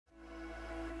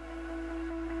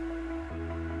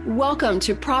Welcome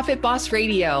to Profit Boss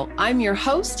Radio. I'm your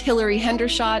host, Hilary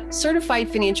Hendershott,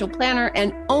 certified financial planner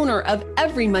and owner of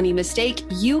every money mistake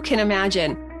you can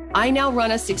imagine. I now run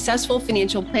a successful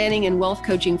financial planning and wealth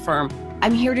coaching firm.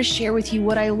 I'm here to share with you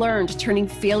what I learned turning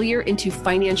failure into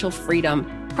financial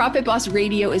freedom. Profit Boss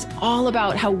Radio is all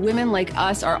about how women like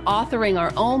us are authoring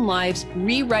our own lives,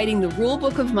 rewriting the rule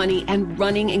book of money, and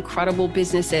running incredible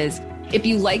businesses. If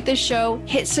you like this show,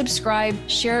 hit subscribe,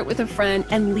 share it with a friend,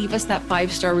 and leave us that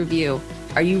 5-star review.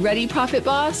 Are you ready, Profit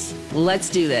Boss? Let's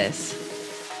do this.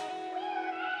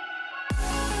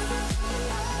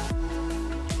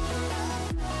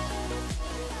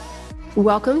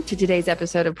 Welcome to today's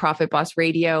episode of Profit Boss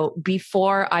Radio.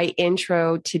 Before I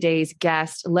intro today's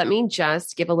guest, let me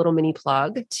just give a little mini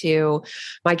plug to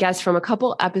my guest from a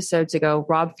couple episodes ago.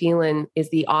 Rob Phelan is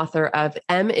the author of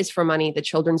M is for Money, the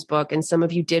children's book. And some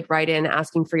of you did write in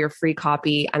asking for your free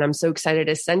copy, and I'm so excited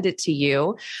to send it to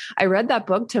you. I read that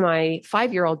book to my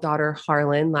 5-year-old daughter,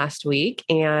 Harlan, last week.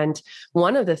 And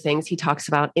one of the things he talks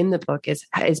about in the book is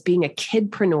being a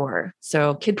kidpreneur.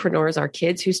 So kidpreneurs are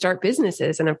kids who start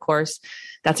businesses. And of course,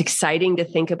 that's exciting to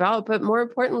think about. But more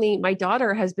importantly, my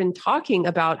daughter has been talking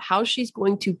about how she's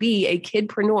going to be a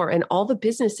kidpreneur and all the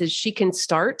businesses she can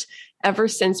start ever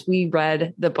since we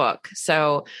read the book.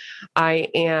 So I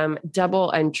am double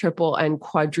and triple and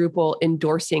quadruple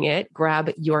endorsing it.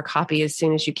 Grab your copy as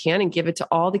soon as you can and give it to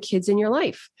all the kids in your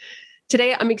life.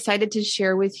 Today, I'm excited to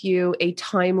share with you a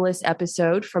timeless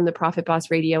episode from the Profit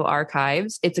Boss Radio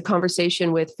archives. It's a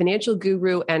conversation with financial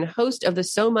guru and host of the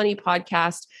So Money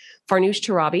podcast, Farnoosh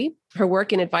Torabi. Her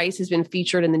work and advice has been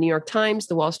featured in the New York Times,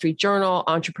 the Wall Street Journal,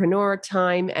 Entrepreneur,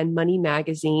 Time, and Money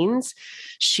magazines.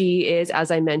 She is,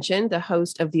 as I mentioned, the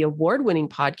host of the award-winning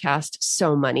podcast,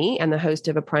 So Money, and the host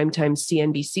of a primetime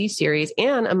CNBC series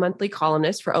and a monthly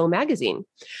columnist for O Magazine.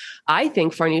 I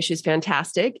think Farnoosh is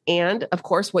fantastic. And of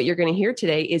course, what you're going to hear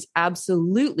today is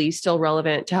absolutely still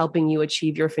relevant to helping you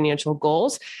achieve your financial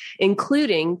goals,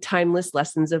 including timeless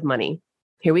lessons of money.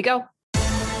 Here we go.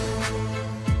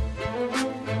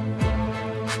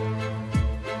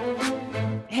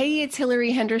 Hey, it's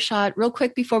Hilary Hendershott. Real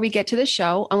quick before we get to the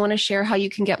show, I want to share how you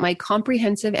can get my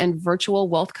comprehensive and virtual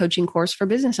wealth coaching course for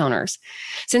business owners.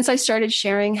 Since I started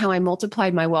sharing how I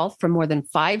multiplied my wealth from more than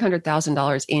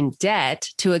 $500,000 in debt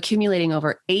to accumulating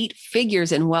over 8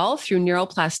 figures in wealth through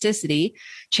neuroplasticity,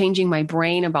 changing my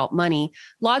brain about money,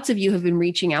 lots of you have been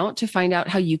reaching out to find out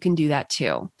how you can do that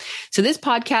too. So this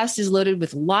podcast is loaded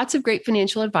with lots of great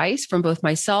financial advice from both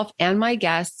myself and my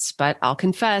guests, but I'll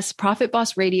confess, Profit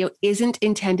Boss Radio isn't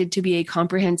intended to be a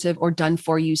comprehensive or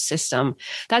done-for-you system.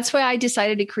 That's why I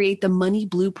decided to create the Money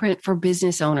Blueprint for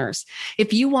business owners.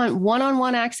 If you want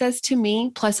one-on-one access to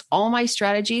me, plus all my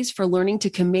strategies for learning to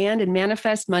command and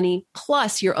manifest money,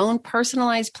 plus your own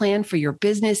personalized plan for your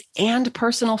business and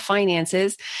personal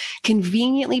finances,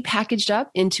 conveniently packaged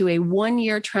up into a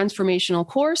 1-year transformational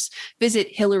course, visit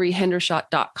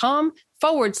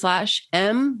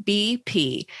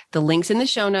hilaryhendershott.com/MBP. The link's in the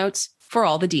show notes for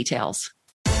all the details.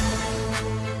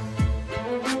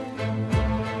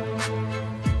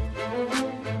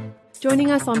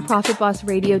 Joining us on Profit Boss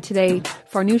Radio today,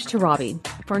 Farnoosh Torabi.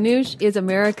 Farnoosh is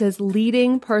America's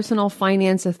leading personal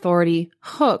finance authority,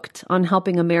 hooked on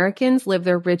helping Americans live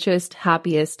their richest,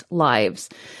 happiest lives.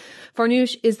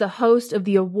 Farnoosh is the host of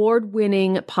the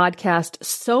award-winning podcast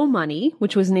So Money,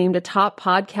 which was named a top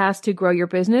podcast to grow your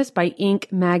business by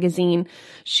Inc. magazine.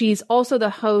 She's also the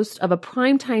host of a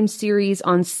primetime series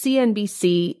on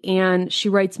CNBC, and she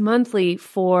writes monthly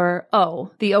for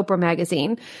the Oprah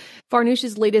Magazine.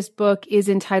 Farnoosh's latest book is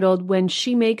entitled When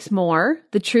She Makes More,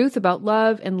 The Truth About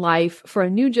Love and Life for a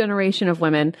New Generation of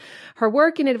Women. Her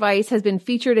work and advice has been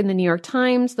featured in the New York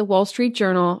Times, the Wall Street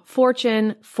Journal,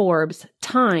 Fortune, Forbes,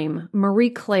 Time,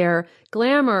 Marie Claire,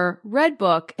 Glamour,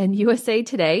 Redbook, and USA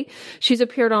Today. She's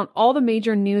appeared on all the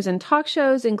major news and talk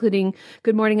shows, including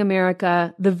Good Morning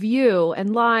America, The View,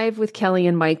 and Live with Kelly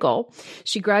and Michael.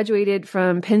 She graduated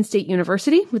from Penn State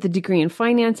University with a degree in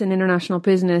finance and international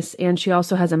business, and she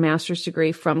also has a master's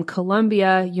degree from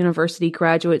Columbia University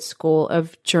Graduate School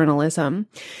of Journalism.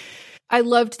 I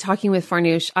loved talking with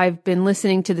Farnoosh. I've been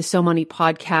listening to the So Money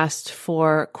podcast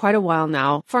for quite a while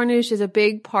now. Farnoosh is a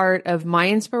big part of my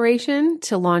inspiration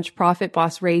to launch Profit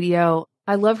Boss Radio.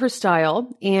 I love her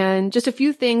style, and just a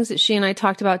few things that she and I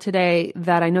talked about today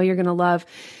that I know you're going to love.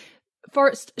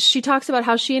 First, she talks about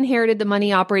how she inherited the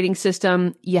money operating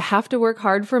system. You have to work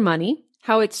hard for money.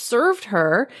 how it served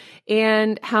her,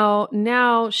 and how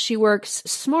now she works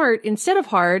smart instead of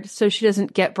hard so she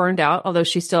doesn't get burned out, although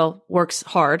she still works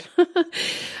hard.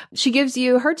 She gives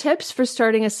you her tips for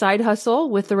starting a side hustle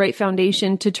with the right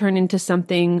foundation to turn into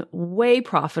something way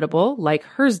profitable like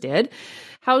hers did,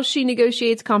 how she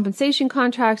negotiates compensation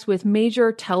contracts with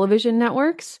major television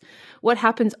networks, what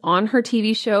happens on her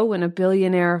TV show when a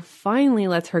billionaire finally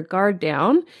lets her guard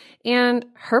down, and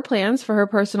her plans for her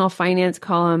personal finance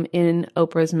column in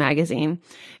Oprah's magazine.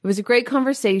 It was a great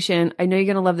conversation. I know you're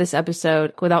going to love this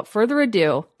episode. Without further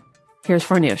ado, here's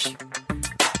Farnoosh.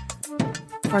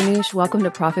 Farnoosh, welcome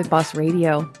to Profit Boss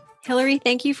Radio. Hilary,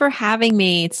 thank you for having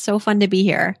me. It's so fun to be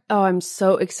here. Oh, I'm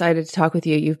so excited to talk with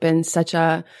you. You've been such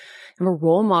a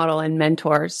role model and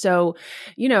mentor. So,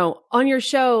 on your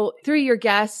show, through your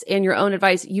guests and your own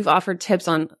advice, you've offered tips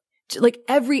on like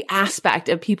every aspect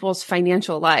of people's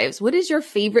financial lives. What is your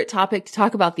favorite topic to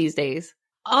talk about these days?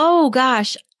 Oh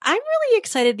gosh, I'm really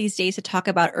excited these days to talk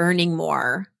about earning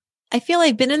more. I feel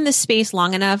I've been in this space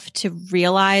long enough to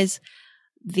realize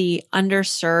the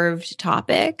underserved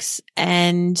topics,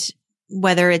 and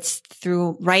whether it's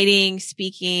through writing,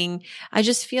 speaking, I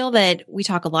just feel that we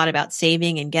talk a lot about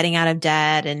saving and getting out of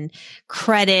debt and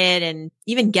credit and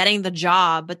even getting the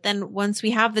job. But then once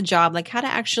we have the job, like how to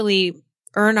actually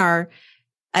earn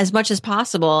as much as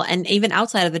possible. And even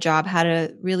outside of the job, how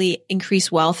to really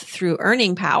increase wealth through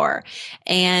earning power.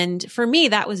 And for me,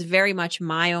 that was very much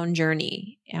my own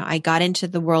journey. I got into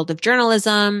the world of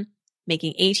journalism,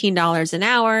 making $18 an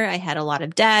hour. I had a lot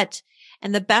of debt.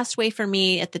 And the best way for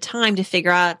me at the time to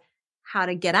figure out how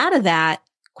to get out of that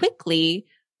quickly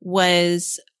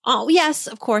was, yes,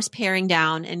 of course, paring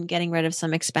down and getting rid of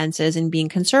some expenses and being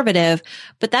conservative.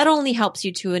 But that only helps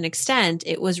you to an extent.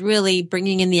 It was really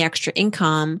bringing in the extra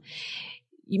income,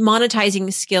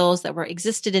 monetizing skills that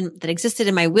existed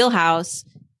in my wheelhouse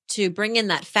to bring in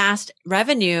that fast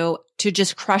revenue to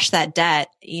just crush that debt,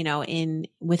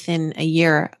 within a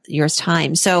year's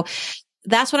time. So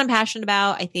that's what I'm passionate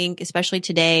about. I think, especially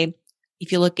today,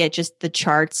 if you look at just the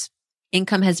charts,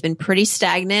 income has been pretty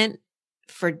stagnant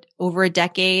for over a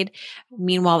decade.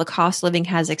 Meanwhile, the cost of living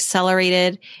has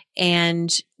accelerated.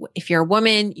 And if you're a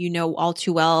woman, you know all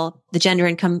too well, the gender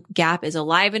income gap is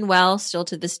alive and well still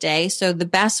to this day. So the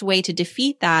best way to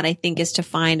defeat that, I think, is to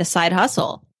find a side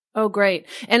hustle. Oh, great.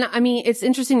 And I mean, it's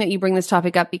interesting that you bring this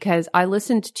topic up because I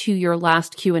listened to your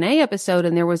last Q&A episode,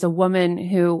 and there was a woman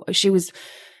who she was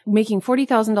making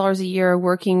 $40,000 a year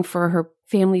working for her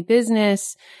family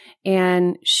business.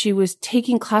 And she was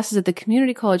taking classes at the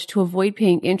community college to avoid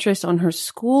paying interest on her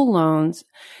school loans.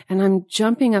 And I'm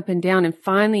jumping up and down. And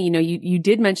finally, you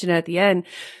did mention it at the end,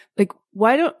 like,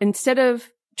 instead of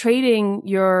trading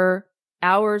your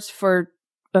hours for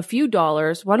a few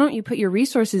dollars, why don't you put your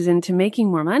resources into making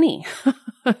more money?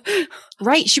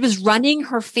 Right. She was running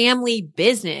her family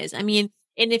business. I mean,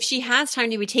 and if she has time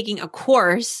to be taking a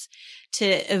course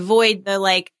to avoid the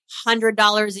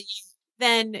 $100 a year,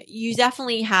 then you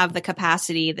definitely have the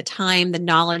capacity, the time, the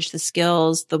knowledge, the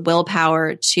skills, the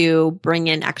willpower to bring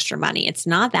in extra money. It's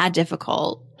not that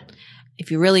difficult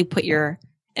if you really put your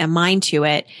mind to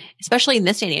it, especially in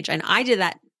this day and age. And I did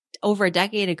that over a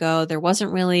decade ago. There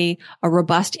wasn't really a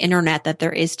robust internet that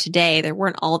there is today. There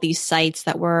weren't all these sites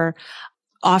that were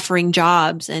offering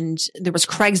jobs, and there was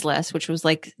Craigslist, which was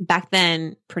back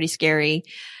then pretty scary.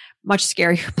 Much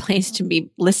scarier place to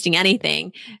be listing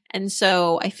anything. And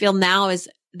so I feel now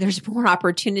there's more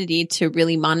opportunity to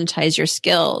really monetize your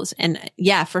skills. And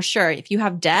yeah, for sure. If you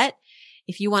have debt,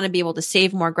 if you want to be able to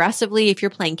save more aggressively, if you're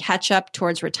playing catch up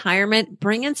towards retirement,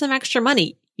 bring in some extra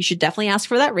money. You should definitely ask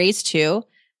for that raise too,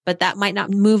 but that might not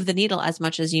move the needle as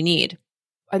much as you need.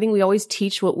 I think we always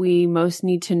teach what we most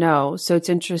need to know. So it's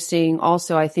interesting.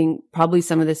 Also, I think probably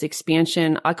some of this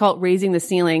expansion, I call it raising the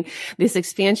ceiling. This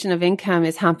expansion of income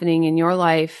is happening in your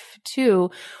life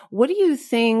too. What do you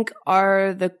think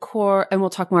are the core, and we'll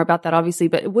talk more about that obviously,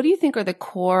 but what do you think are the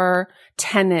core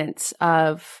tenets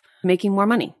of making more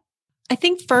money? I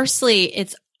think firstly,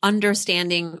 it's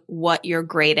understanding what you're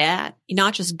great at,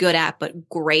 not just good at, but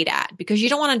great at, because you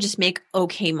don't want to just make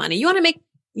okay money. You want to make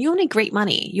great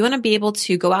money. You want to be able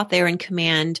to go out there and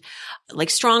command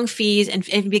strong fees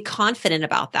and be confident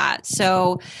about that.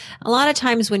 So a lot of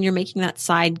times when you're making that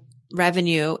side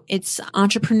revenue, it's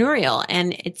entrepreneurial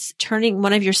and it's turning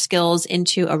one of your skills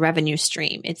into a revenue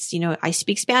stream. It's, I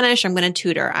speak Spanish, I'm going to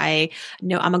tutor. I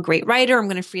know I'm a great writer, I'm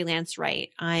going to freelance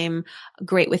write. I'm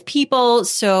great with people.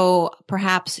 So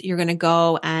perhaps you're going to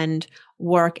go and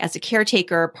work as a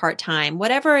caretaker part-time,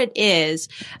 whatever it is.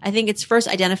 I think it's first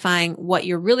identifying what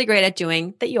you're really great at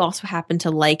doing that you also happen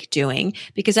to like doing,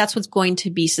 because that's what's going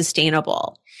to be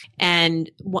sustainable and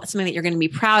something that you're going to be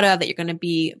proud of, that you're going to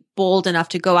be bold enough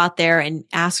to go out there and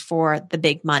ask for the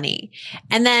big money.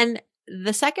 And then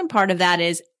the second part of that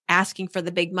is asking for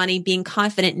the big money, being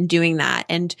confident in doing that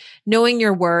and knowing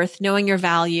your worth, knowing your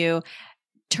value,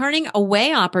 turning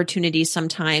away opportunities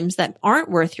sometimes that aren't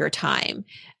worth your time,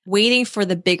 waiting for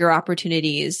the bigger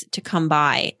opportunities to come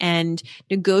by and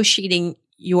negotiating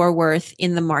your worth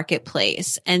in the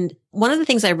marketplace. And one of the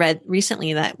things I read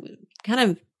recently that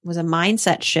kind of was a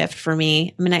mindset shift for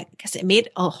me. I mean, I guess it made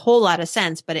a whole lot of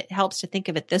sense, but it helps to think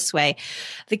of it this way.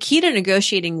 The key to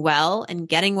negotiating well and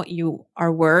getting what you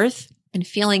are worth and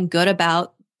feeling good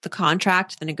about the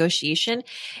contract, the negotiation,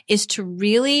 is to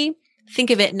really think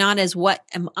of it not as what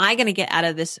am I going to get out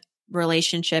of this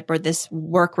relationship or this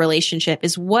work relationship,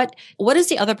 is what does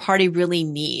the other party really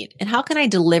need? And how can I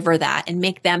deliver that and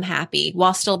make them happy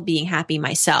while still being happy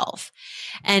myself?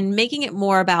 And making it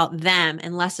more about them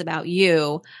and less about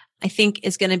you, I think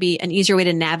is going to be an easier way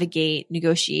to navigate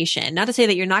negotiation. Not to say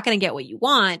that you're not going to get what you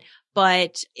want,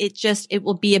 but it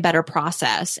will be a better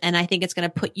process. And I think it's going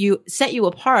to set you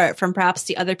apart from perhaps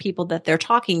the other people that they're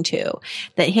talking to.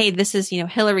 That, hey, this is,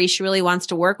 Hilary, she really wants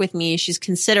to work with me. She's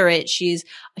considerate. She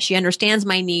understands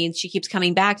my needs. She keeps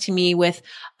coming back to me with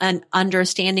an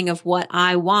understanding of what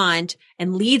I want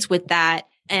and leads with that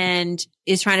and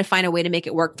is trying to find a way to make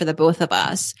it work for the both of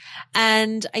us.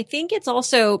 And I think it's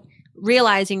also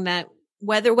realizing that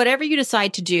whatever you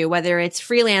decide to do, whether it's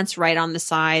freelance right on the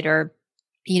side or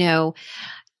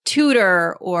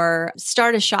tutor or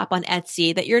start a shop on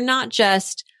Etsy, that you're not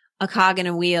just a cog in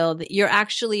a wheel, that you're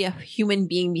actually a human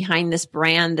being behind this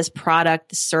brand, this product,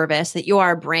 this service, that you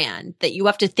are a brand, that you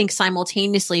have to think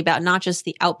simultaneously about not just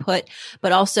the output,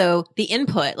 but also the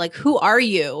input. Like, who are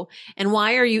you and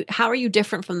how are you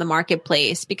different from the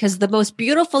marketplace? Because the most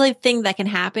beautiful thing that can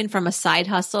happen from a side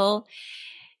hustle,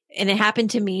 and it happened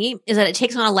to me, is that it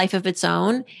takes on a life of its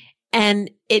own.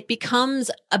 And it becomes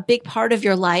a big part of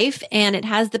your life, and it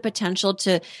has the potential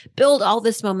to build all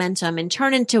this momentum and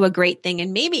turn into a great thing,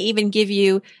 and maybe even give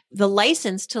you the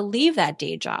license to leave that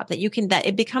day job, that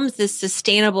it becomes this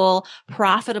sustainable,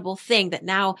 profitable thing that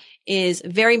now is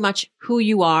very much who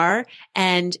you are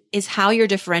and is how you're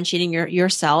differentiating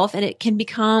yourself. And it can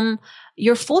become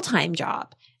your full-time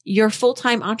job, your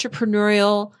full-time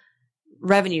entrepreneurial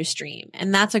revenue stream.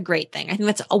 And that's a great thing. I think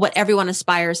that's what everyone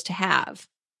aspires to have.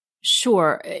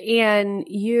 Sure. And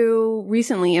you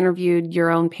recently interviewed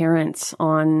your own parents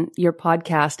on your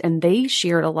podcast, and they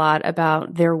shared a lot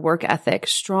about their work ethic,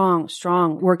 strong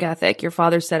work ethic. Your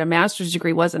father said a master's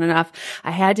degree wasn't enough. I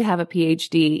had to have a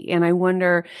PhD. And I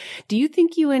wonder, do you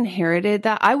think you inherited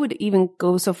that? I would even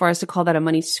go so far as to call that a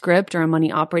money script or a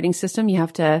money operating system.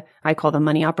 I call them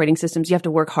money operating systems. You have to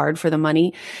work hard for the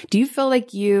money. Do you feel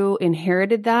like you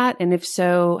inherited that? And if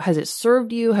so, has it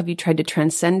served you? Have you tried to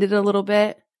transcend it a little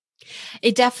bit?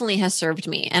 It definitely has served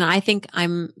me. And I think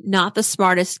I'm not the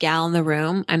smartest gal in the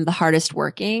room. I'm the hardest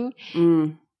working.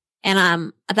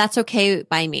 And that's okay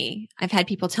by me. I've had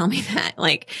people tell me that,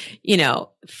 like,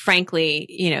 frankly,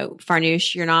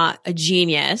 Farnoosh, you're not a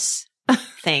genius.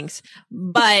 Thanks.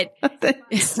 But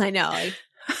I know,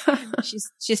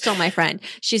 she's still my friend.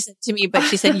 She said to me,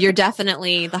 you're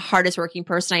definitely the hardest working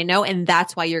person I know. And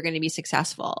that's why you're going to be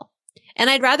successful. And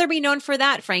I'd rather be known for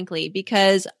that, frankly,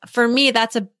 because for me,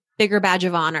 that's a bigger badge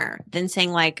of honor than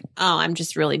saying like, oh, I'm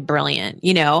just really brilliant,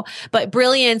 but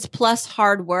brilliance plus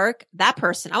hard work, I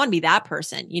want to be that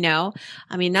person,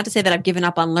 I mean, not to say that I've given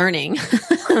up on learning,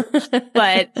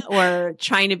 or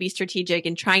trying to be strategic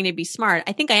and trying to be smart.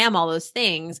 I think I am all those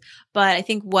things, but I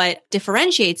think what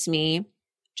differentiates me,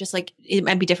 just like it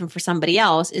might be different for somebody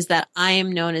else, is that I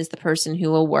am known as the person who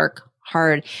will work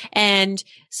hard. And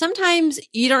sometimes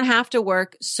you don't have to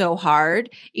work so hard.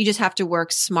 You just have to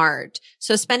work smart.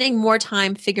 So spending more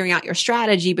time figuring out your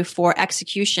strategy before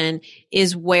execution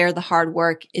is where the hard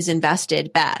work is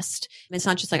invested best. It's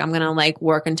not just like, I'm going to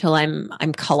work until I'm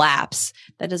collapse.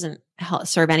 That doesn't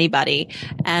serve anybody.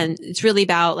 And it's really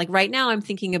about right now I'm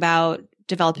thinking about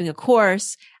developing a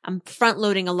course. I'm front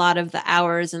loading a lot of the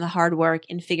hours and the hard work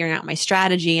in figuring out my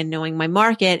strategy and knowing my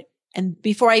market. And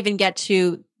before I even get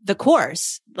to the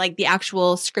course, like the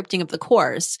actual scripting of the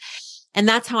course. And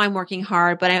that's how I'm working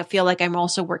hard, but I feel like I'm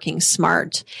also working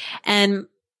smart. And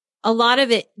a lot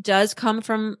of it does come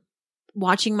from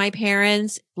watching my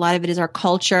parents. A lot of it is our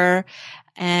culture.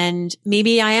 And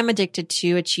maybe I am addicted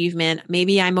to achievement.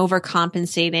 Maybe I'm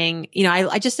overcompensating. You know,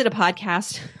 I just did a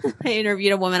podcast. I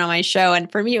interviewed a woman on my show,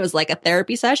 and for me, it was like a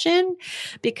therapy session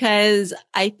because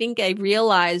I think I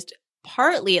realized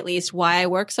partly at least why I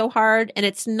work so hard. And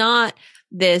it's not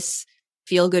this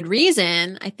feel good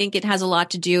reason. I think it has a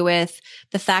lot to do with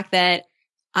the fact that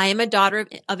I am a daughter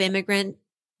of immigrant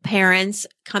parents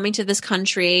coming to this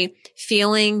country,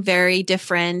 feeling very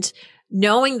different,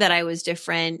 knowing that I was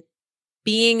different,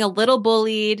 being a little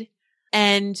bullied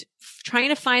and trying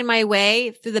to find my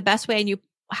way through the best way I knew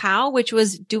how, which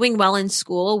was doing well in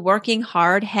school, working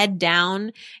hard, head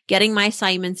down, getting my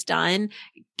assignments done,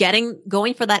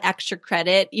 going for that extra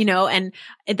credit, you know, and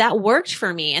that worked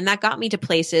for me. And that got me to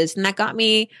places, and that got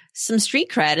me some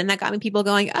street cred, and that got me people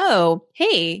going, oh,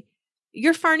 hey,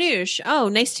 you're Farnoosh. Oh,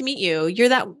 nice to meet you. You're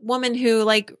that woman who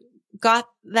like got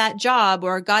that job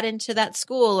or got into that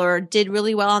school or did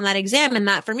really well on that exam. And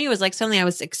that for me was like something I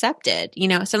was accepted, you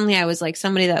know, suddenly I was like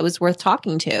somebody that was worth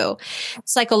talking to.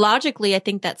 Psychologically, I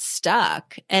think that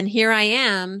stuck. And here I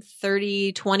am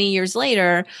 20 years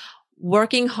later,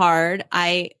 working hard.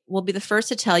 I will be the first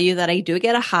to tell you that I do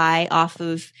get a high off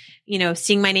of, you know,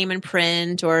 seeing my name in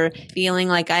print or feeling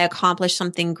like I accomplished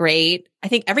something great. I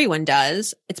think everyone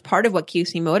does. It's part of what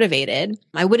keeps me motivated.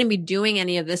 I wouldn't be doing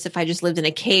any of this if I just lived in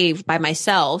a cave by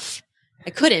myself.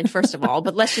 I couldn't, first of all,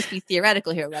 but let's just be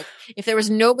theoretical here. Like if there was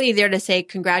nobody there to say,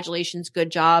 congratulations, good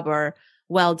job, or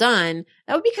well done,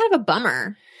 that would be kind of a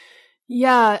bummer.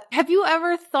 Yeah. Have you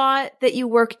ever thought that you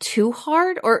work too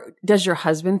hard, or does your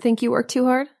husband think you work too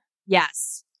hard?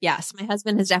 Yes. Yes. My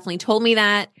husband has definitely told me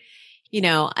that. You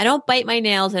know, I don't bite my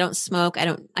nails. I don't smoke.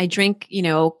 I drink, you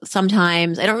know,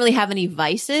 sometimes. I don't really have any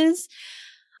vices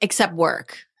except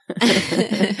work.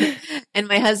 And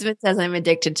my husband says I'm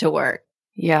addicted to work.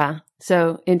 Yeah.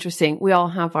 So interesting. We all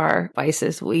have our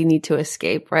vices we need to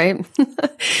escape, right?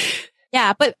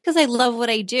 Yeah, but because I love what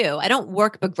I do. I don't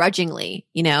work begrudgingly,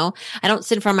 you know. I don't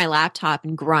sit in front of my laptop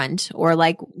and grunt or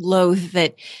like loathe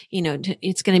that, you know,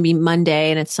 it's going to be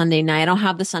Monday and it's Sunday night. I don't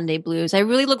have the Sunday blues. I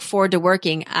really look forward to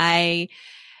working.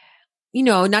 You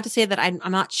know, not to say that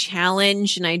I'm not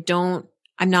challenged and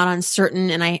I'm not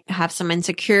uncertain and I have some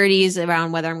insecurities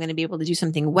around whether I'm going to be able to do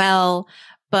something well,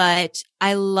 but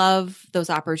I love those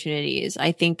opportunities.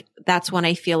 I think that's when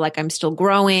I feel like I'm still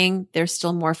growing. There's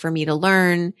still more for me to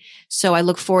learn. So I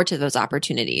look forward to those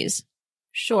opportunities.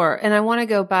 Sure. And I want to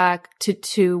go back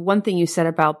to one thing you said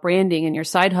about branding and your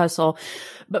side hustle.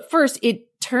 But first, it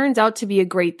turns out to be a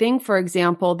great thing, for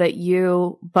example, that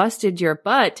you busted your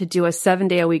butt to do a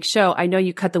 7-day-a-week show. I know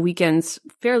you cut the weekends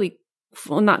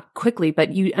well, not quickly,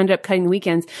 but you ended up cutting the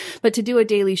weekends. But to do a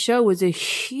daily show was a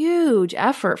huge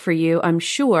effort for you, I'm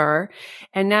sure.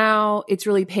 And now it's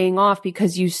really paying off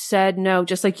because you said no,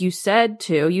 just like you said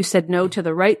no to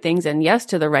the right things and yes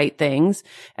to the right things.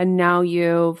 And now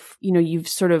you've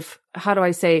sort of, how do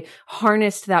I say,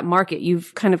 harnessed that market.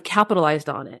 You've kind of capitalized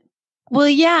on it. Well,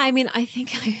 yeah. I mean, I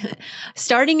think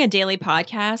starting a daily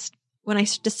podcast, when I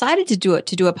decided to do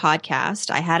a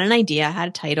podcast, I had an idea, I had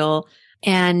a title.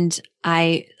 And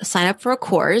I signed up for a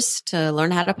course to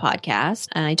learn how to podcast.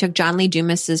 And I took John Lee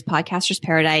Dumas's Podcaster's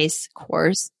Paradise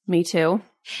course. Me too.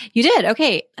 You did?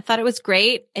 Okay. I thought it was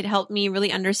great. It helped me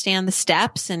really understand the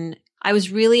steps. And I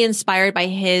was really inspired by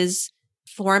his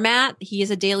format. He is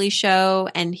a daily show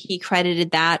and he credited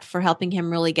that for helping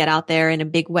him really get out there in a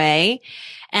big way.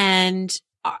 And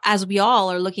as we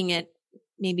all are looking at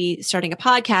maybe starting a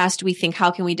podcast, we think,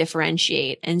 how can we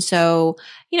differentiate? And so,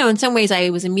 you know, in some ways I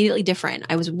was immediately different.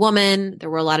 I was a woman. There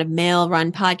were a lot of male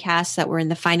run podcasts that were in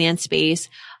the finance space.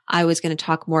 I was going to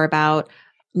talk more about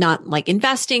not like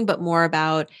investing, but more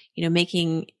about, you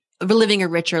know, living a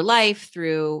richer life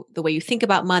through the way you think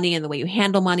about money and the way you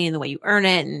handle money and the way you earn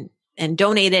it and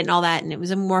donate it and all that. And it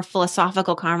was a more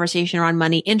philosophical conversation around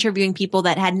money, interviewing people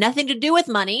that had nothing to do with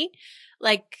money,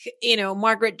 like, you know,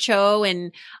 Margaret Cho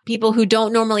and people who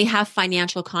don't normally have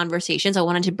financial conversations. I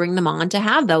wanted to bring them on to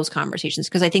have those conversations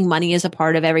because I think money is a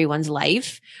part of everyone's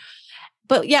life.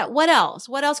 But yeah, what else?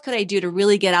 What else could I do to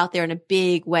really get out there in a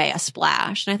big way, a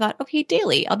splash? And I thought, okay,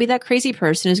 daily. I'll be that crazy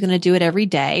person who's going to do it every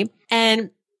day. And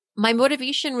my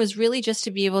motivation was really just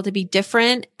to be able to be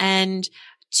different and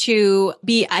to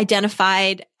be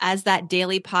identified as that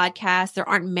daily podcast. There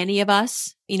aren't many of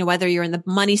us, you know, whether you're in the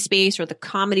money space or the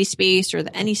comedy space or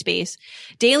any space.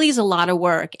 Daily is a lot of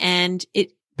work and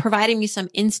it provided me some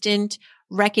instant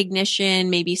recognition,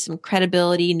 maybe some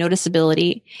credibility,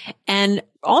 noticeability. And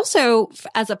also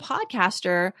as a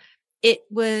podcaster, it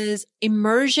was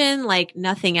immersion like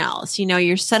nothing else. You know,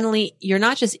 you're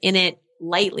not just in it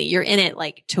lightly. You're in it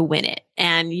like to win it.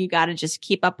 And you got to just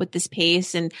keep up with this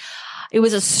pace. And it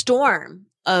was a storm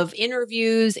of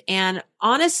interviews. And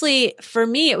honestly, for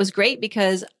me, it was great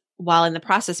because while in the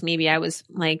process, maybe I was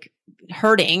like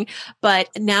hurting, but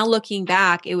now looking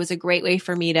back, it was a great way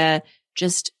for me to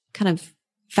just kind of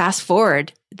fast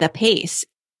forward the pace.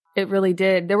 It really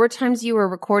did. There were times you were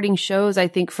recording shows, I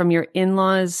think, from your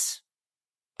in-laws,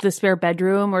 the spare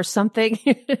bedroom or something.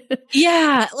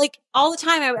 Yeah. Like all the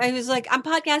time. I was like, I'm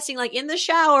podcasting like in the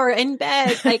shower, in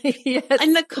bed, like Yes.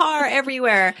 in the car,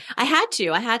 everywhere. I had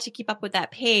to keep up with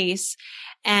that pace.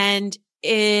 And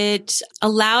it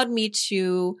allowed me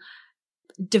to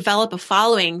develop a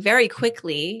following very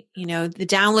quickly. You know, the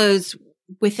downloads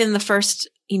within the first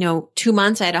 2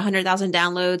 months, I had 100,000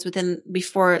 downloads.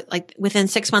 Within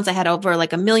 6 months, I had over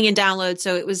like 1 million downloads.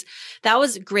 So that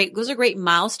was great. Those are great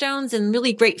milestones and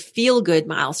really great feel good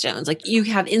milestones. Like you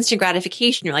have instant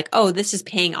gratification. You're like, oh, this is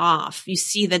paying off. You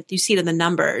see it in the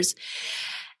numbers.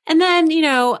 And then,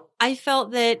 I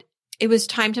felt that it was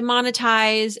time to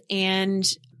monetize, and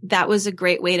that was a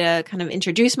great way to kind of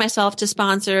introduce myself to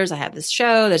sponsors. I have this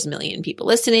show. There's 1 million people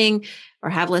listening or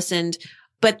have listened.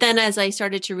 But then as I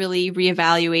started to really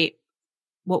reevaluate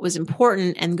what was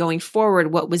important and going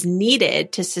forward, what was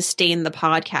needed to sustain the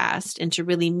podcast and to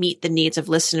really meet the needs of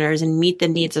listeners and meet the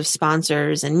needs of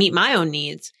sponsors and meet my own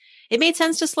needs, it made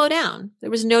sense to slow down.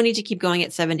 There was no need to keep going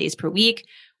at 7 days per week.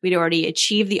 We'd already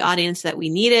achieved the audience that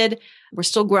we needed. We're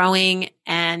still growing.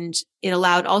 And it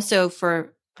allowed also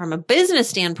from a business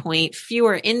standpoint,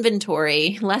 fewer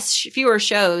inventory, fewer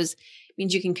shows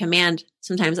means you can command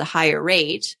sometimes a higher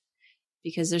rate,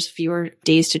 because there's fewer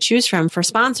days to choose from for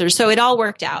sponsors. So it all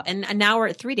worked out. And now we're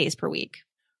at 3 days per week.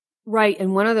 Right.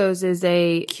 And one of those is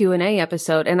a Q&A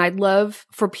episode. And I'd love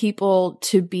for people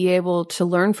to be able to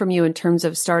learn from you in terms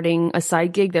of starting a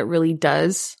side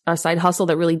hustle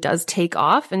that really does take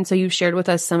off. And so you've shared with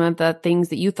us some of the things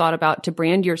that you thought about to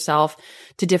brand yourself,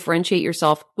 to differentiate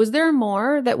yourself. Was there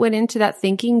more that went into that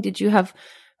thinking? Did you have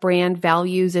brand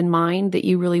values in mind that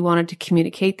you really wanted to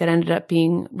communicate that ended up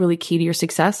being really key to your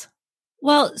success?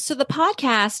 Well, so the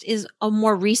podcast is a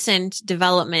more recent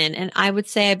development, and I would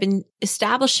say I've been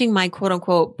establishing my quote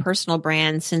unquote personal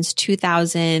brand since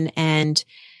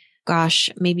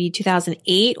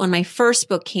 2008 when my first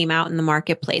book came out in the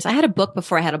marketplace. I had a book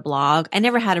before I had a blog. I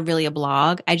never had a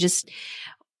blog. I just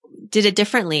did it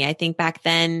differently. I think back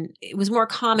then it was more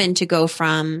common to go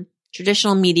from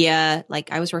traditional media,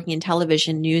 like I was working in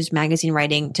television, news, magazine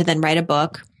writing, to then write a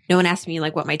book. No one asked me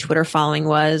like what my Twitter following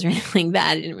was or anything like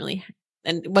that.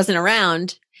 And it wasn't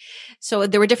around. So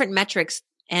there were different metrics,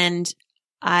 and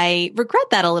I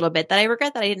regret that a little bit, that I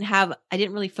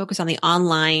didn't really focus on the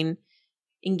online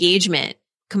engagement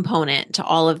component to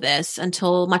all of this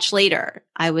until much later.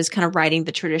 I was kind of riding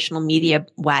the traditional media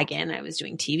wagon. I was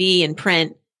doing TV and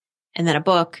print and then a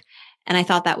book. And I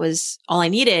thought that was all I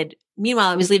needed. Meanwhile,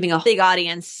 I was leaving a big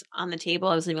audience on the table.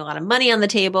 I was leaving a lot of money on the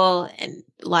table, and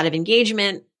a lot of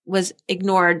engagement was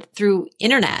ignored through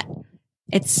internet.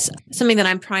 It's something that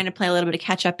I'm trying to play a little bit of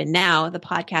catch up in now. The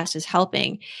podcast is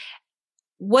helping.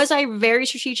 Was I very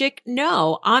strategic?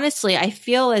 No. Honestly, I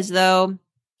feel as though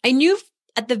I knew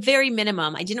at the very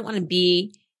minimum, I didn't want to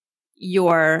be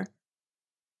your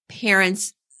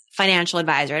parents' financial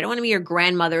advisor. I don't want to be your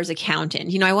grandmother's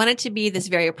accountant. I wanted to be this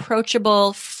very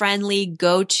approachable, friendly,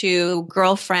 go-to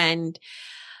girlfriend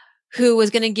who was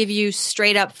going to give you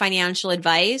straight up financial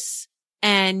advice.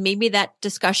 And maybe that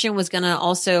discussion was going to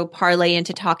also parlay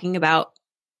into talking about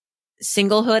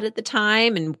singlehood at the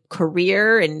time and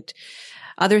career and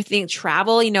other things,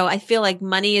 travel. I feel like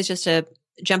money is just a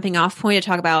jumping off point to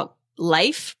talk about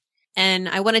life. And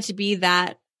I wanted to be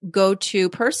that go-to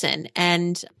person.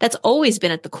 And that's always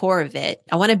been at the core of it.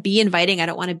 I want to be inviting. I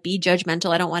don't want to be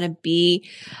judgmental. I don't want to be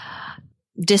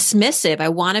dismissive. I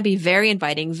want to be very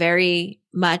inviting, very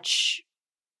much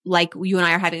like you and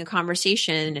I are having a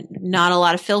conversation, not a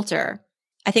lot of filter.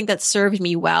 I think that served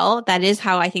me well. That is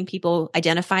how I think people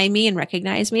identify me and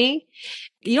recognize me.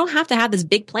 You don't have to have this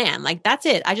big plan. Like, that's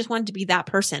it. I just wanted to be that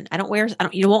person.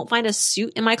 You won't find a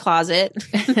suit in my closet.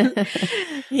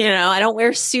 I don't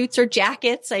wear suits or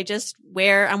jackets.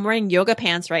 I'm wearing yoga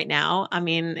pants right now. I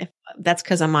mean, that's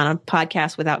because I'm on a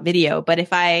podcast without video. But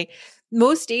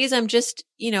most days I'm just,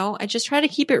 I just try to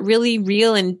keep it really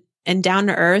real and down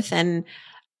to earth. And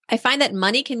I find that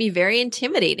money can be very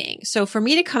intimidating. So for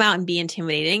me to come out and be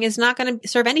intimidating is not going to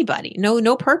serve anybody.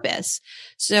 No purpose.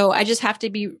 So I just have to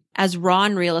be as raw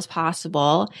and real as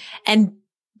possible and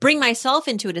bring myself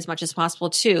into it as much as possible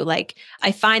too. Like,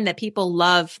 I find that people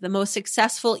love the most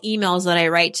successful emails that I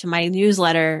write to my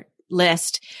newsletter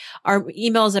list are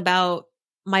emails about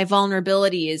my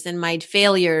vulnerabilities and my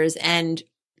failures, and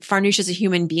Farnoosh is a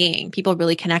human being. People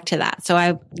really connect to that. So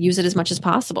I use it as much as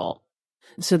possible.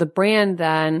 So the brand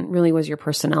then really was your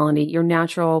personality, your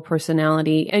natural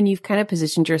personality, and you've kind of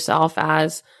positioned yourself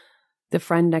as the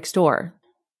friend next door.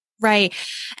 Right.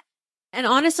 And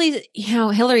honestly,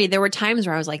 Hilary, there were times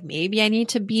where I was like, maybe I need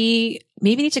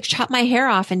to chop my hair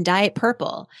off and dye it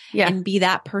purple and be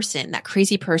that person, that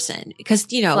crazy person. Because,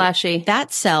 flashy,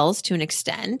 that sells to an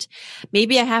extent.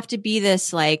 Maybe I have to be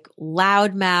this like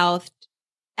loudmouth,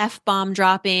 F-bomb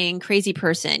dropping crazy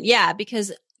person. Yeah.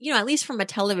 Because, at least from a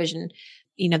television,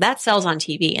 that sells on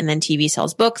TV, and then TV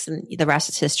sells books, and the rest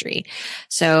is history.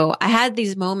 So I had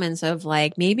these moments of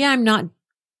like, maybe I'm not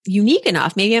unique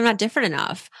enough. Maybe I'm not different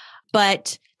enough.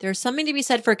 But there's something to be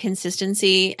said for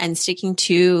consistency and sticking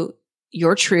to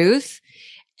your truth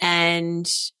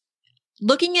and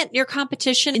looking at your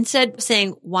competition instead of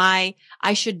saying why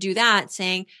I should do that,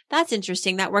 saying that's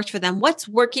interesting. That worked for them. What's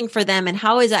working for them? And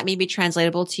how is that maybe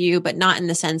translatable to you, but not in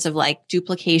the sense of like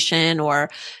duplication or,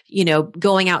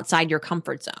 going outside your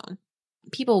comfort zone.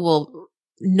 People will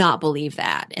not believe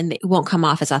that, and it won't come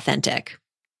off as authentic.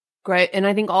 Great. And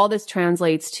I think all this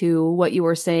translates to what you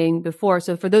were saying before.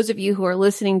 So for those of you who are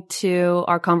listening to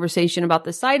our conversation about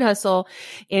the side hustle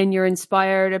and you're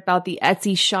inspired about the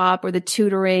Etsy shop or the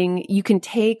tutoring, you can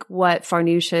take what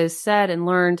Farnoosh has said and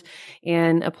learned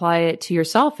and apply it to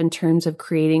yourself in terms of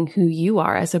creating who you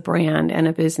are as a brand and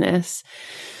a business.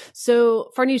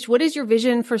 So Farnoosh, what is your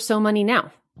vision for So Money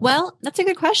now? Well, that's a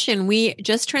good question. We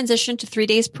just transitioned to 3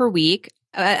 days per week.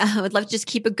 I would love to just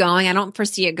keep it going. I don't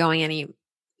foresee it going any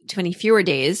fewer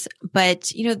days,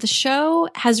 but the show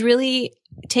has really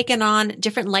taken on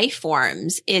different life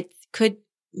forms. It could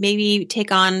maybe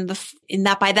take on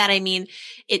by that I mean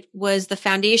it was the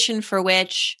foundation for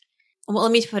which, well,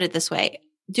 let me put it this way.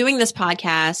 Doing this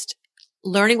podcast,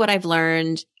 learning what I've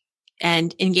learned,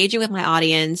 and engaging with my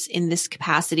audience in this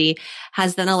capacity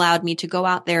has then allowed me to go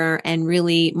out there and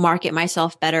really market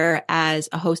myself better as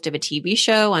a host of a TV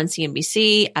show on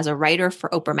CNBC, as a writer for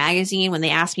Oprah Magazine. When they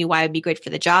asked me why I'd be great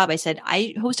for the job, I said,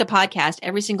 I host a podcast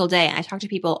every single day and I talk to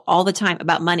people all the time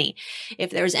about money. If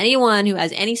there's anyone who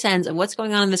has any sense of what's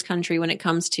going on in this country when it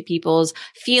comes to people's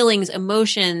feelings,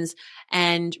 emotions,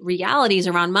 and realities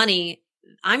around money,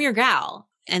 I'm your gal.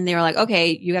 And they were like,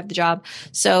 okay, you have the job.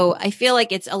 So I feel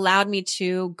like it's allowed me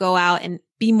to go out and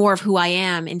be more of who I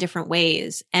am in different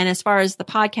ways. And as far as the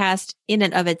podcast in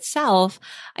and of itself,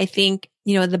 I think,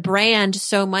 the brand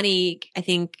So Money, I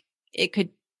think it could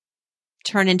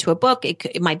turn into a book.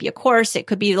 It might be a course. It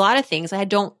could be a lot of things. I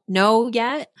don't know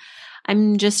yet.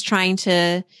 I'm just trying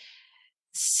to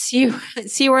see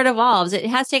where it evolves. It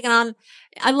has taken on,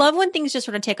 I love when things just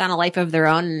sort of take on a life of their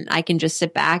own and I can just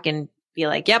sit back and be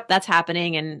like, yep, that's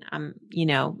happening. And I'm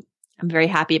very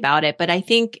happy about it. But I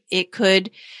think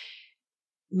maybe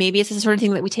it's the sort of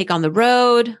thing that we take on the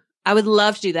road. I would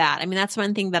love to do that. I mean, that's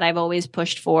one thing that I've always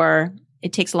pushed for.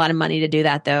 It takes a lot of money to do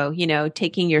that though.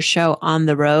 Taking your show on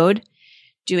the road,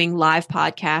 doing live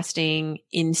podcasting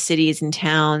in cities and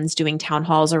towns, doing town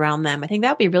halls around them. I think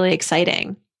that would be really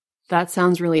exciting. That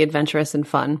sounds really adventurous and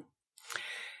fun.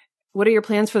 What are your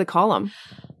plans for the column?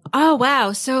 Oh,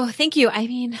 wow. So thank you. I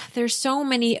mean, there's so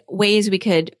many ways we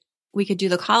could do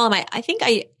the column. I think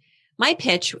my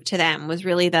pitch to them was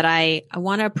really that I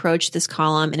want to approach this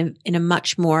column in a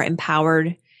much more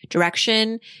empowered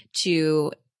direction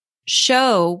to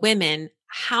show women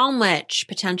how much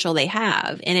potential they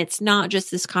have. And it's not just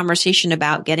this conversation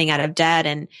about getting out of debt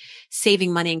and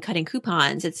saving money and cutting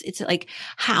coupons. It's like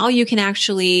how you can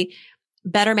actually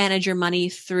better manage your money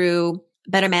through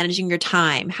better managing your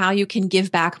time, how you can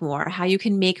give back more, how you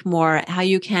can make more, how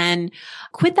you can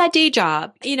quit that day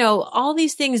job, all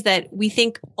these things that we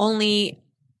think only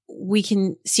we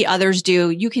can see others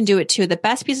do. You can do it too. The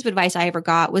best piece of advice I ever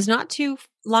got was not too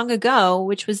long ago,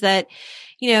 which was that,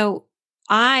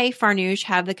 I, Farnoosh,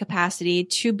 have the capacity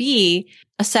to be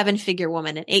a 7-figure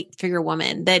woman, an 8-figure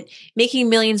woman, that making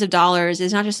millions of dollars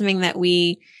is not just something that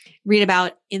we read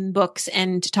about in books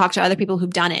and to talk to other people who've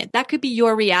done it. That could be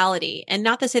your reality. And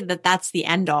not to say that that's the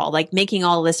end all, like making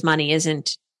all this money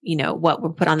isn't, what we're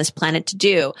put on this planet to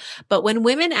do. But when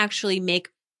women actually make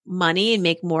money and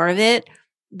make more of it,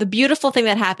 the beautiful thing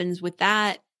that happens with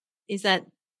that is that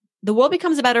the world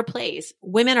becomes a better place.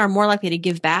 Women are more likely to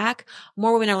give back.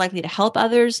 More women are likely to help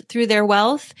others through their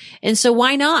wealth. And so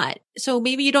why not? So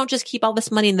maybe you don't just keep all this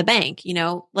money in the bank,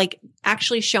 like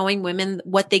actually showing women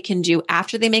what they can do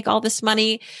after they make all this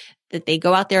money, that they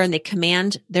go out there and they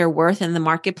command their worth in the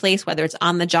marketplace, whether it's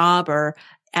on the job or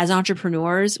as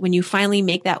entrepreneurs. When you finally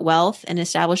make that wealth and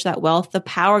establish that wealth, the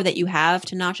power that you have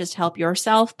to not just help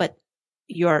yourself, but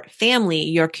your family,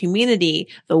 your community,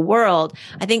 the world.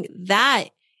 I think that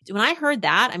when I heard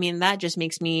that, I mean, that just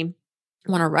makes me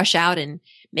want to rush out and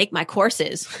make my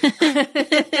courses,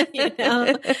 and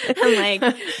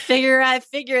like figure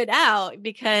it out,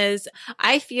 because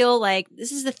I feel like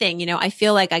this is the thing, I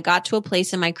feel like I got to a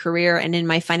place in my career and in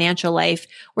my financial life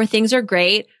where things are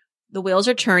great. The wheels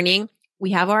are turning.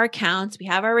 We have our accounts. We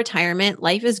have our retirement.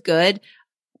 Life is good.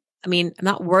 I mean, I'm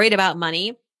not worried about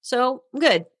money. So I'm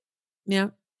good.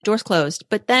 Doors closed.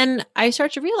 But then I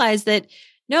start to realize that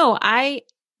no,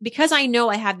 because I know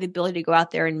I have the ability to go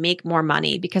out there and make more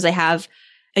money, because I have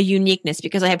a uniqueness,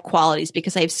 because I have qualities,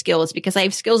 because I have skills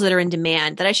that are in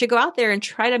demand, that I should go out there and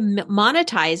try to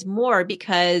monetize more,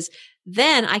 because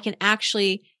then I can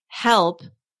actually help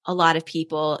a lot of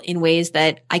people in ways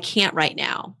that I can't right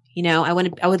now. I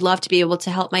would love to be able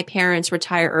to help my parents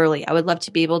retire early. I would love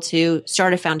to be able to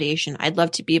start a foundation. I'd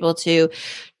love to be able to,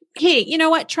 hey, you know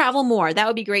what? Travel more. That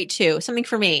would be great too. Something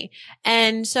for me.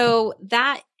 And so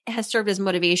that has served as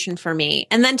motivation for me.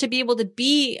 And then to be able to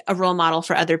be a role model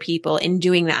for other people in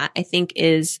doing that, I think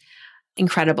is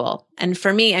incredible. And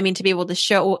for me, I mean, to be able to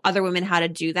show other women how to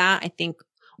do that, I think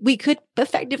we could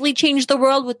effectively change the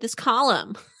world with this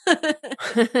column. So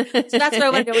that's what I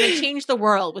want to do. I want to change the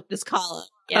world with this column.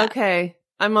 Yeah. Okay.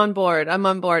 I'm on board.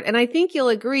 And I think you'll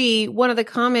agree. One of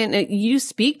the you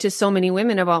speak to so many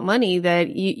women about money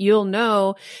that you'll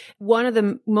know one of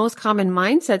the most common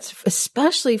mindsets,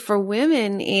 especially for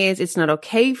women, is it's not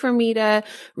okay for me to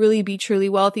really be truly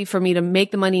wealthy, for me to make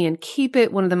the money and keep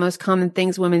it. One of the most common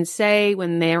things women say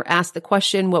when they're asked the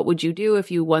question, what would you do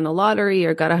if you won the lottery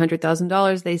or got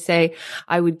 $100,000? They say,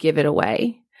 I would give it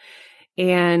away.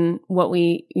 And what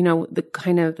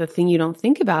the thing you don't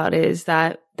think about is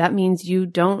that means you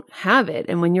don't have it.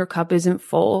 And when your cup isn't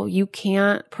full, you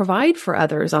can't provide for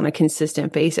others on a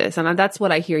consistent basis. And that's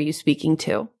what I hear you speaking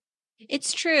to.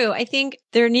 It's true. I think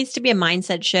there needs to be a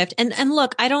mindset shift. And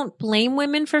look, I don't blame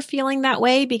women for feeling that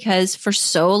way, because for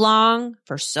so long,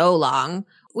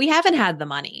 we haven't had the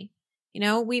money.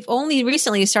 We've only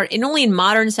recently started, and only in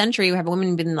modern century have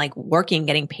women been like working,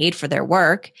 getting paid for their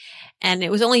work. And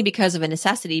it was only because of a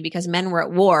necessity, because men were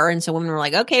at war. And so women were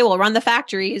like, okay, we'll run the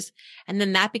factories. And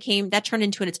then that turned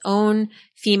into its own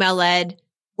female-led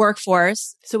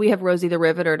workforce. So we have Rosie the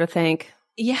Riveter to thank.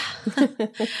 Yeah.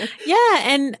 Yeah.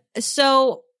 And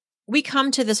so we come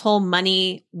to this whole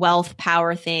money, wealth,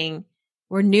 power thing.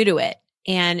 We're new to it,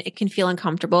 and it can feel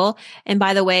uncomfortable. And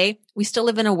by the way, we still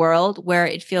live in a world where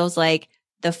it feels like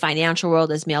the financial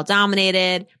world is male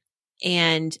dominated,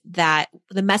 and that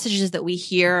the messages that we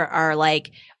hear are like,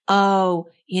 oh,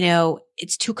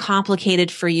 it's too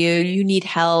complicated for you. You need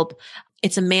help.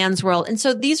 It's a man's world. And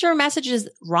so these are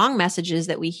wrong messages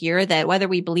that we hear, that whether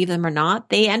we believe them or not,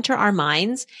 they enter our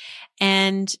minds.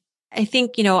 And I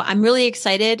think, I'm really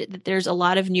excited that there's a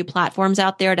lot of new platforms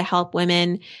out there to help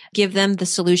women, give them the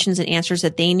solutions and answers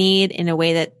that they need in the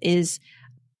way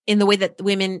that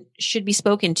women should be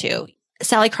spoken to.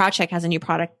 Sally Krawcheck has a new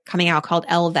product coming out called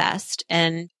L-Vest,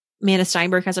 and Amanda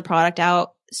Steinberg has a product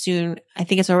out soon. I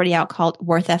think it's already out, called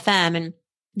Worth FM. And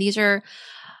these are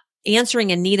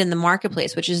answering a need in the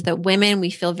marketplace, which is that women, we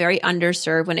feel very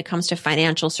underserved when it comes to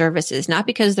financial services, not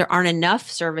because there aren't enough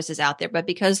services out there, but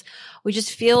because we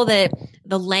just feel that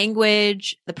the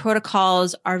language, the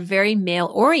protocols are very male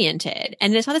oriented.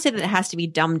 And it's not to say that it has to be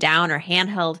dumbed down or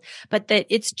handheld, but that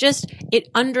it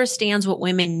understands what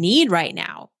women need right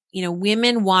now.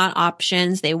 Women want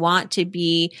options. They want to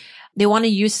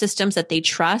use systems that they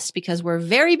trust, because we're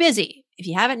very busy. If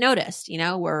you haven't noticed,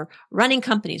 we're running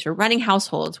companies, we're running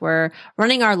households, we're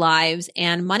running our lives,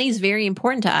 and money is very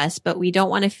important to us, but we don't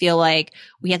want to feel like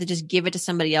we have to just give it to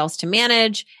somebody else to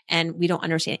manage, and we don't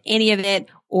understand any of it,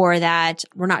 or that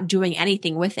we're not doing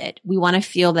anything with it. We want to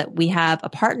feel that we have a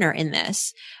partner in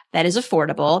this that is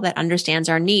affordable, that understands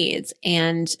our needs.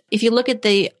 And if you look at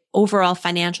the overall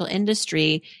financial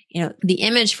industry, the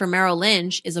image for Merrill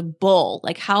Lynch is a bull.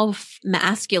 Like, how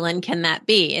masculine can that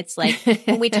be? It's like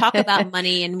when we talk about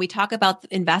money and we talk about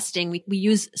investing, we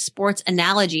use sports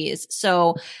analogies.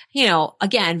 So,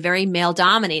 again, very male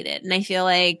dominated. And I feel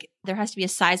like there has to be a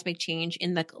seismic change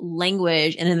in the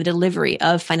language and in the delivery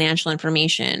of financial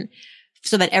information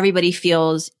so that everybody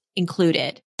feels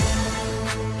included.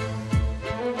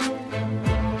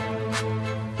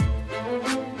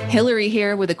 Hilary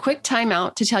here with a quick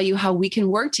timeout to tell you how we can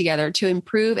work together to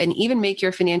improve and even make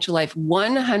your financial life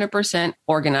 100%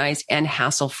 organized and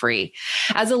hassle-free.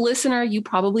 As a listener, you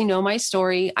probably know my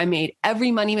story. I made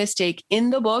every money mistake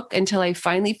in the book until I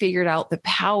finally figured out the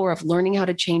power of learning how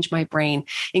to change my brain,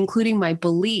 including my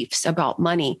beliefs about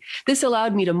money. This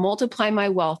allowed me to multiply my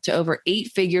wealth to over 8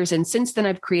 figures. And since then,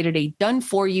 I've created a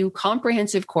done-for-you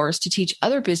comprehensive course to teach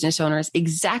other business owners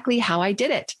exactly how I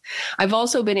did it. I've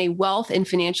also been a wealth and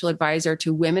financial advisor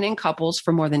to women and couples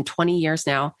for more than 20 years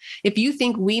now. If you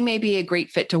think we may be a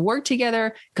great fit to work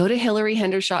together, go to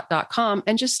HilaryHendershott.com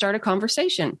and just start a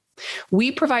conversation.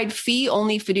 We provide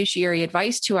fee-only fiduciary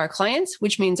advice to our clients,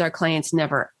 which means our clients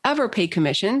never, ever pay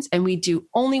commissions, and we do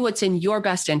only what's in your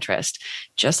best interest,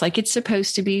 just like it's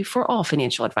supposed to be for all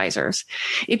financial advisors.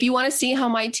 If you want to see how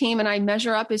my team and I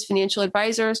measure up as financial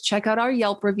advisors, check out our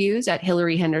Yelp reviews at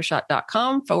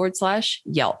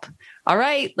HilaryHendershott.com/Yelp. All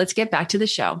right, let's get back to the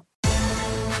show.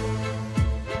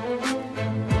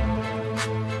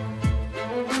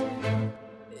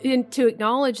 And to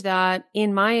acknowledge that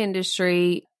in my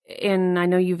industry, and I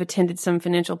know you've attended some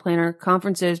financial planner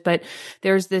conferences, but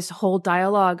there's this whole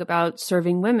dialogue about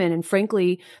serving women. And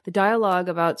frankly, the dialogue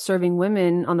about serving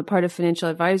women on the part of financial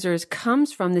advisors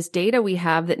comes from this data we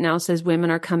have that now says women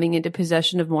are coming into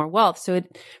possession of more wealth. So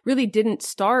it really didn't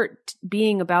start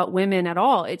being about women at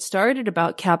all. It started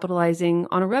about capitalizing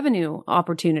on a revenue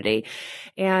opportunity.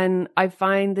 And I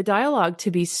find the dialogue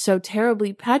to be so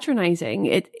terribly patronizing.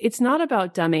 It's not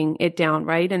about dumbing it down,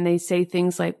 right? And they say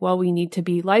things like, well, we need to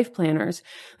be life planners.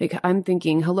 Like I'm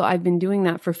thinking, hello, I've been doing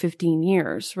that for 15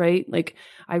 years, right? Like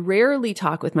I rarely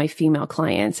talk with my female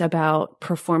clients about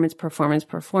performance,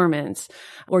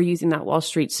 or using that Wall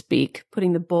Street speak,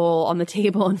 putting the bowl on the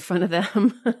table in front of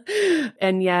them.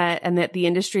 and that the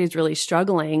industry is really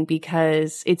struggling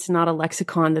because it's not a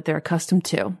lexicon that they're accustomed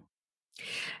to.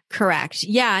 Correct.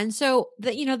 Yeah. And so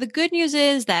the good news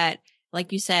is that,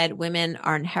 like you said, women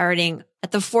are inheriting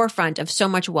at the forefront of so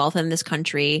much wealth in this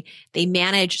country. They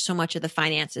manage so much of the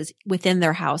finances within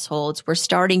their households. We're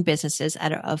starting businesses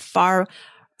at a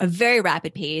very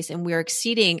rapid pace, and we're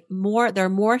exceeding more. There are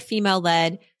more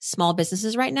female-led small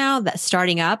businesses right now that's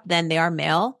starting up than they are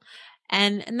male.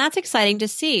 And that's exciting to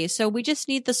see. So we just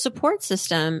need the support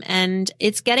system, and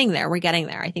it's getting there. We're getting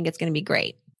there. I think it's going to be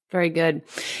great. Very good.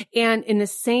 And in the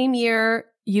same year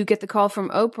you get the call from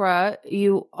Oprah,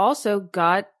 you also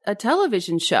got a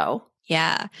television show.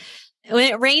 Yeah.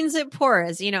 When it rains, it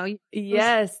pours,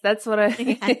 Yes, that's what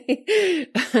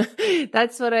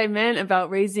that's what I meant about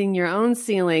raising your own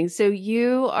ceiling. So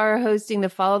you are hosting the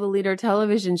Follow the Leader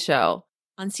television show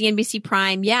on CNBC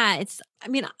Prime. Yeah.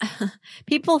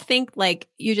 People think like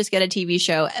you just get a TV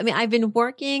show. I mean, I've been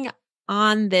working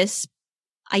on this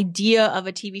idea of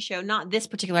a TV show, not this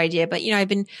particular idea, but I've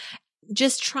been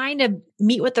just trying to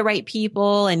meet with the right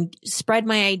people and spread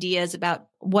my ideas about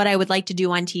what I would like to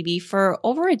do on TV for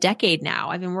over a decade now.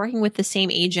 I've been working with the same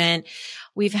agent.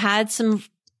 We've had some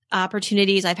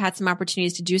opportunities. I've had some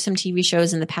opportunities to do some TV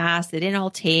shows in the past. They didn't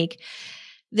all take.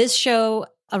 This show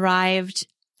arrived.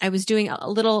 I was doing a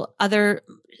little other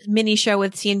mini show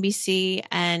with CNBC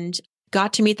and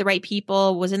got to meet the right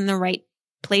people, was in the right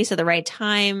place at the right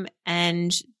time,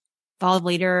 and Follow the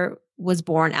Leader was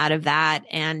born out of that.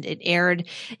 And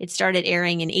it started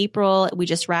airing in April. We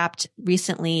just wrapped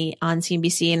recently on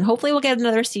CNBC, and hopefully we'll get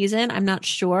another season. I'm not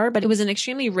sure, but it was an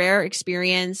extremely rare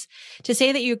experience to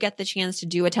say that you get the chance to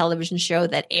do a television show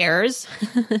that airs.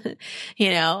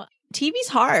 TV's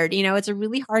hard, it's a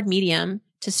really hard medium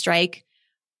to strike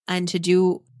and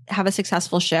to have a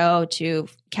successful show, to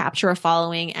capture a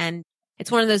following. And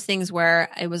it's one of those things where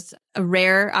it was a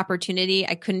rare opportunity.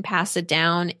 I couldn't pass it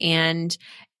down. And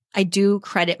I do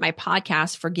credit my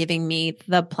podcast for giving me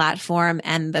the platform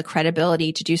and the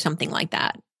credibility to do something like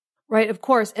that. Right, of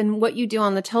course. And what you do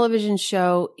on the television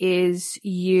show is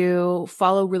you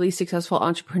follow really successful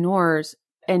entrepreneurs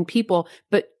and people,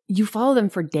 but you follow them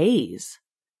for days.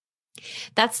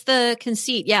 That's the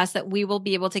conceit. Yes, that we will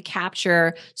be able to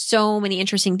capture so many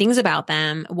interesting things about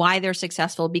them, why they're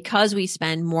successful, because we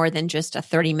spend more than just a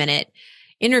 30-minute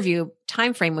interview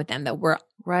time frame with them, that we're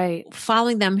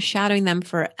following them, shadowing them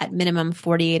for at minimum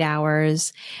 48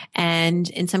 hours. And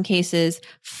in some cases,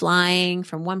 flying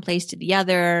from one place to the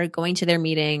other, going to their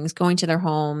meetings, going to their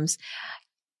homes.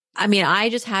 I mean, I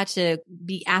just had to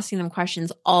be asking them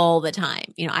questions all the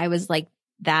time. I was like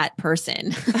that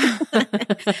person.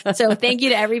 So thank you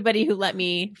to everybody who let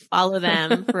me follow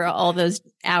them for all those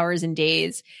hours and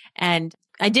days. And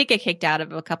I did get kicked out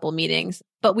of a couple of meetings,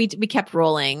 but we kept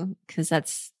rolling because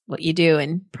that's what you do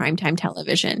in primetime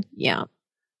television. Yeah.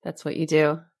 That's what you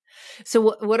do. So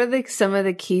what are some of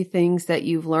the key things that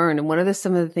you've learned, and what are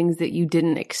some of the things that you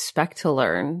didn't expect to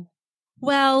learn?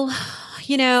 Well,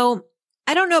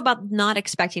 I don't know about not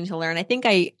expecting to learn. I think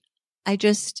I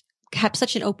just kept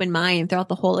such an open mind throughout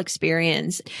the whole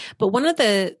experience. But one of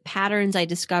the patterns I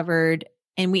discovered,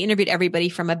 and we interviewed everybody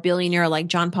from a billionaire like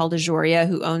John Paul DeJoria,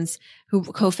 who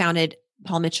co-founded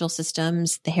Paul Mitchell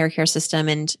Systems, the hair care system,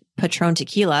 and Patron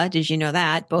Tequila. Did you know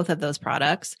that? Both of those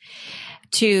products.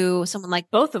 To someone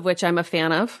like both of which I'm a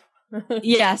fan of.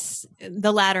 Yes,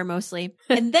 the latter mostly.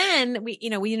 And then we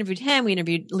interviewed him. We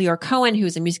interviewed Leor Cohen, who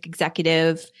is a music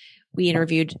executive. We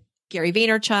interviewed Gary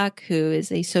Vaynerchuk, who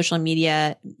is a social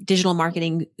media digital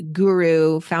marketing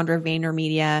guru, founder of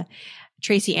VaynerMedia,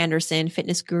 Tracy Anderson,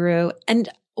 fitness guru. And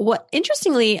what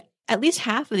interestingly, at least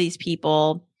half of these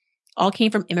people all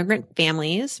came from immigrant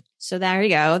families. So there you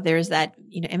go. There's that,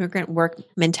 immigrant work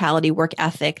mentality, work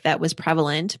ethic that was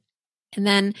prevalent. And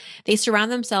then they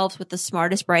surround themselves with the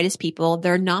smartest, brightest people.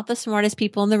 They're not the smartest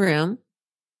people in the room.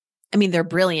 I mean, they're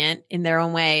brilliant in their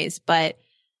own ways, but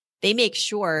they make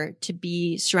sure to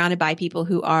be surrounded by people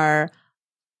who are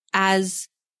as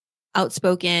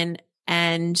outspoken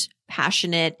and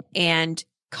passionate and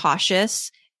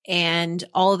cautious and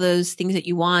all of those things that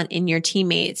you want in your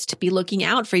teammates, to be looking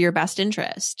out for your best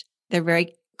interest. They're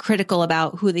very critical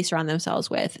about who they surround themselves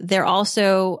with. They're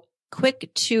also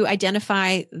quick to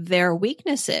identify their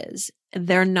weaknesses.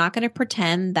 They're not going to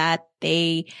pretend that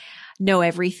they know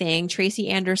everything. Tracy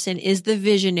Anderson is the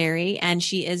visionary and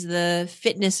she is the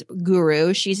fitness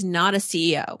guru. She's not a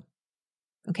CEO.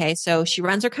 Okay. So she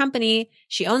runs her company.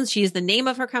 She is the name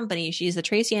of her company. She's the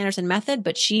Tracy Anderson method,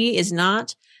 but she is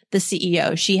not the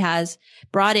CEO. She has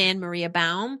brought in Maria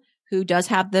Baum, who does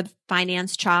have the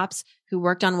finance chops, who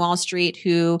worked on Wall Street,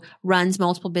 who runs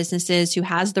multiple businesses, who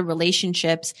has the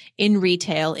relationships in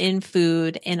retail, in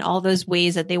food, in all those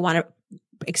ways that they want to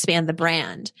expand the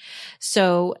brand.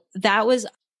 So that was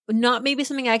not maybe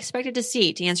something I expected to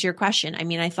see, to answer your question. I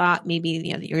mean, I thought maybe,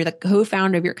 you're the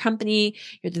co-founder of your company,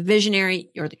 you're the visionary,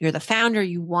 you're the founder,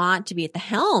 you want to be at the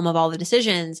helm of all the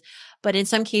decisions. But in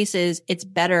some cases, it's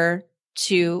better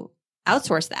to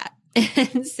outsource that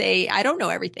and say, I don't know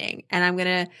everything. And I'm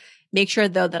going to make sure,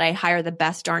 though, that I hire the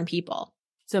best darn people.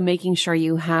 So making sure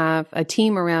you have a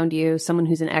team around you, someone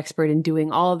who's an expert in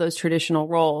doing all of those traditional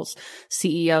roles,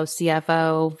 CEO,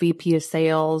 CFO, VP of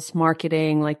sales,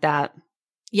 marketing, like that.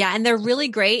 Yeah. And they're really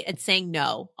great at saying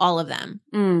no, all of them.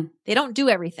 They don't do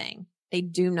everything. They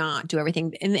do not do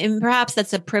everything. And perhaps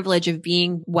that's a privilege of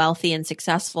being wealthy and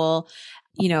successful.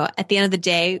 At the end of the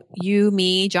day, you,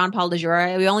 me, John Paul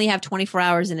DeJoria, we only have 24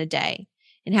 hours in a day.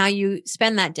 And how you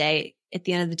spend that day at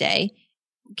the end of the day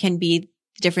can be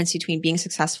the difference between being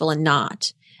successful and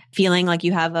not, feeling like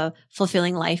you have a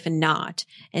fulfilling life and not.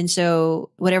 And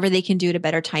so whatever they can do to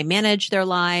better time manage their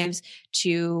lives,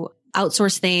 to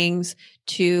outsource things,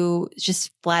 to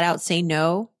just flat out say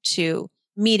no to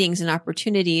meetings and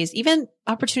opportunities, even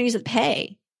opportunities that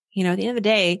pay. At the end of the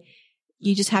day,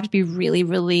 you just have to be really,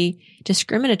 really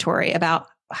discriminatory about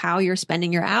how you're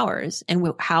spending your hours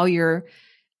and how you're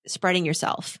spreading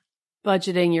yourself.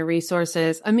 Budgeting your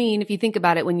resources. I mean, if you think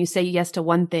about it, when you say yes to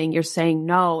one thing, you're saying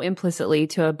no implicitly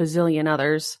to a bazillion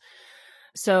others.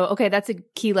 So, okay, that's a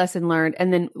key lesson learned.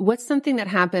 And then what's something that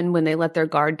happened when they let their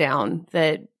guard down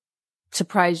that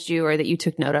surprised you or that you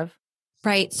took note of?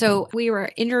 Right. So we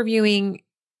were interviewing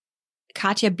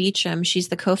Katya Beecham. She's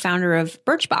the co-founder of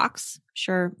Birchbox. I'm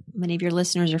sure many of your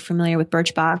listeners are familiar with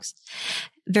Birchbox.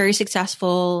 Very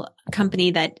successful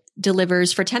company that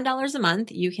delivers for $10 a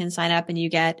month. You can sign up and you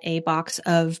get a box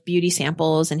of beauty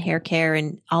samples and hair care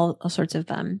and all sorts of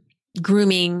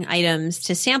grooming items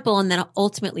to sample. And then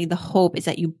ultimately the hope is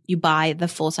that you buy the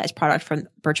full size product from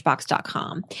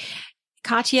birchbox.com.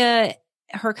 Katya,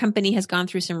 her company has gone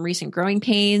through some recent growing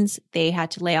pains. They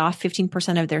had to lay off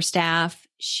 15% of their staff.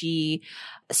 She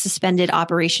suspended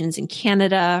operations in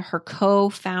Canada. Her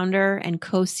co-founder and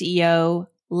co-CEO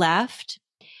left.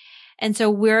 And so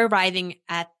we're arriving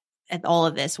at all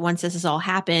of this. Once this has all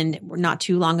happened, not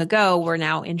too long ago, we're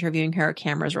now interviewing her,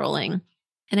 cameras rolling.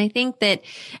 And I think that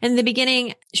in the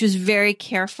beginning, she was very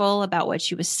careful about what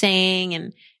she was saying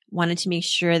and wanted to make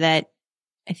sure that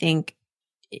I think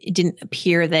it didn't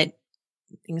appear that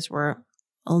things were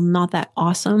not that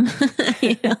awesome.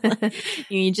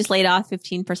 You just laid off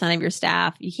 15% of your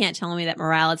staff. You can't tell me that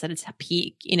morale is at its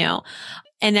peak,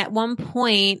 And at one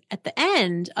point at the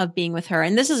end of being with her,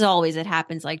 and this is always, it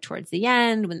happens like towards the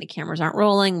end when the cameras aren't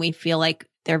rolling, we feel like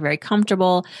they're very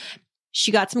comfortable.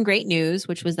 she got some great news,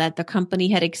 which was that the company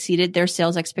had exceeded their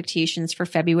sales expectations for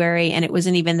February, and it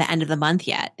wasn't even the end of the month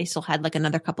yet. They still had like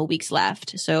another couple weeks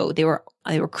left. So they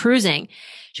were cruising.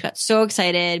 She got so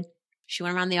excited. She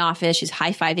went around the office. She's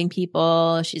high-fiving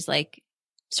people. She's like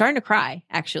starting to cry,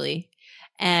 actually.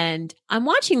 And I'm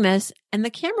watching this, and the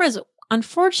cameras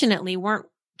unfortunately weren't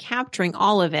capturing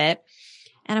all of it.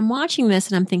 And I'm watching this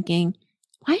and I'm thinking,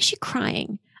 why is she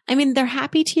crying? I mean, they're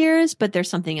happy tears, but there's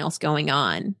something else going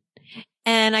on.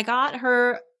 And I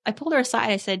pulled her aside.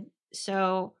 I said,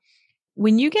 so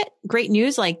when you get great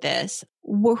news like this,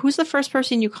 who's the first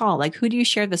person you call? Like, who do you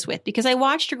share this with? Because I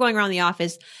watched her going around the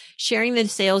office, sharing the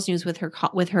sales news with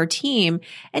her team,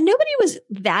 and nobody was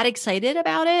that excited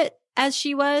about it as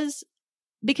she was,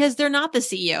 because they're not the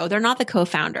CEO. They're not the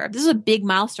co-founder. This is a big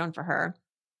milestone for her,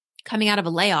 coming out of a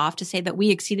layoff, to say that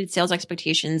we exceeded sales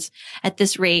expectations at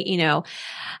this rate,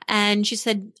 And she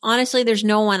said, honestly, there's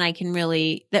no one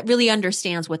that really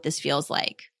understands what this feels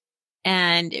like.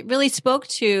 And it really spoke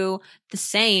to the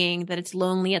saying that it's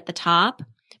lonely at the top,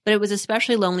 but it was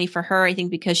especially lonely for her, I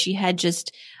think, because she had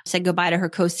just said goodbye to her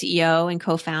co-CEO and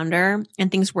co-founder,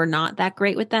 and things were not that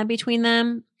great with that between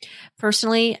them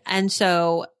personally. And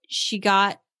so she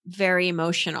got very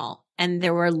emotional, and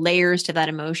there were layers to that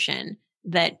emotion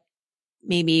that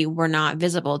maybe were not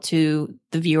visible to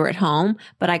the viewer at home,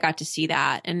 but I got to see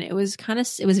that. And it was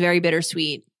very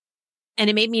bittersweet. And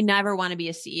it made me never want to be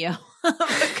a CEO of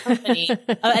a company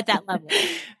at that level.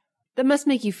 That must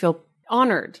make you feel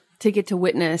honored to get to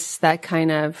witness that kind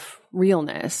of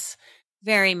realness.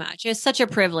 Very much. It's such a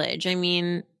privilege. I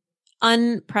mean,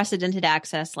 unprecedented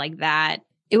access like that.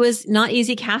 It was not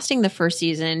easy casting the first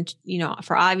season,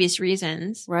 for obvious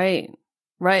reasons. Right.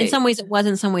 In some ways it was,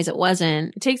 in some ways it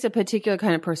wasn't. It takes a particular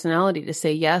kind of personality to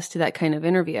say yes to that kind of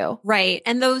interview. Right.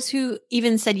 And those who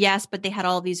even said yes, but they had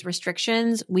all these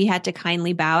restrictions, we had to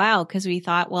kindly bow out, because we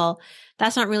thought, well,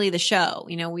 that's not really the show.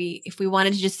 If we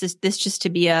wanted this just to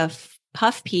be a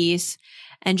puff piece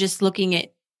and just looking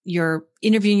at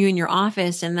interviewing you in your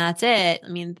office and that's it. I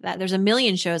mean, there's a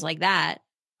million shows like that.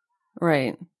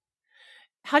 Right.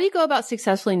 How do you go about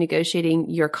successfully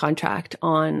negotiating your contract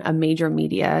on a major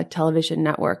media television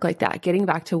network like that? Getting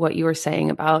back to what you were saying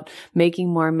about making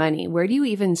more money, where do you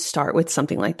even start with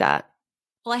something like that?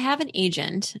 Well, I have an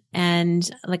agent, and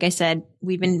like I said,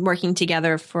 we've been working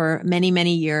together for many,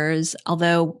 many years,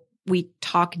 although we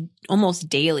talk almost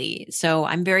daily. So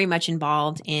I'm very much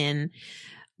involved in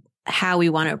how we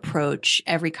want to approach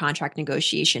every contract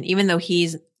negotiation. Even though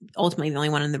he's ultimately the only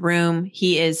one in the room,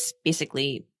 he is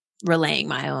basically relaying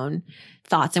my own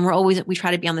thoughts. And we try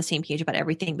to be on the same page about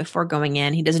everything before going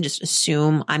in. He doesn't just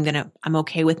assume I'm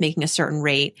okay with making a certain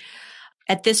rate.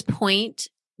 At this point,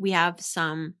 we have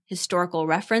some historical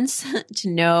reference to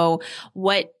know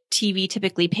what TV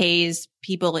typically pays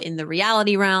people in the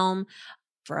reality realm.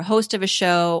 For a host of a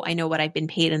show, I know what I've been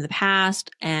paid in the past.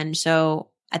 And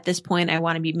so at this point, I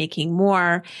want to be making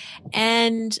more.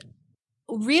 And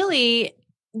really,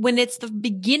 when it's the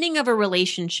beginning of a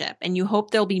relationship and you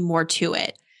hope there'll be more to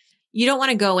it, you don't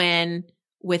want to go in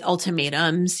with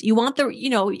ultimatums. You want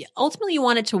ultimately you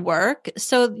want it to work.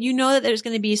 So that there's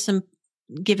going to be some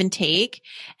give and take,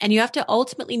 and you have to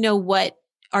ultimately know what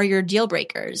are your deal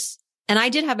breakers. And I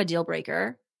did have a deal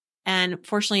breaker, and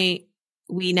fortunately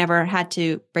we never had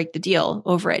to break the deal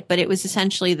over it. But it was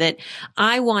essentially that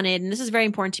I wanted, and this is very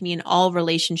important to me in all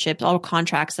relationships, all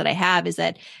contracts that I have, is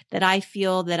that I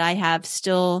feel that I have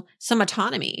still some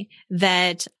autonomy,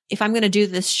 that if I'm going to do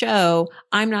this show,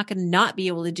 I'm not going to not be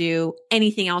able to do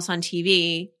anything else on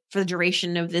TV for the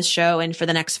duration of this show and for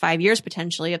the next 5 years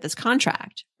potentially of this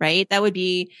contract, right? That would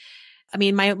be, I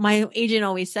mean, my agent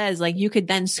always says, like, you could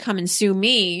then come and sue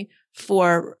me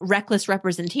for reckless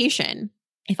representation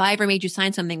if I ever made you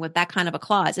sign something with that kind of a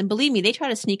clause. And believe me, they try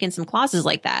to sneak in some clauses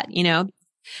like that, I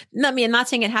mean, I'm not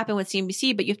saying it happened with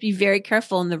CNBC, but you have to be very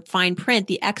careful in the fine print.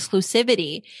 The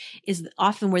exclusivity is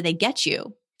often where they get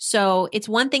you. So it's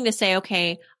one thing to say,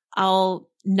 okay, I'll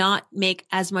not make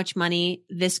as much money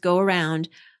this go around.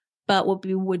 But what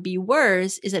would be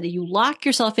worse is that you lock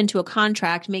yourself into a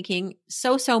contract making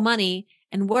so money,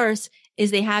 and worse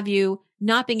is they have you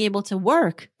not being able to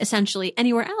work essentially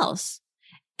anywhere else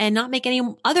and not make any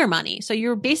other money. So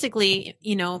you're basically,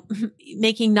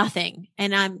 making nothing.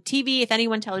 And on TV, if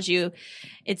anyone tells you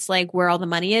it's like where all the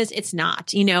money is, it's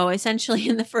not. Essentially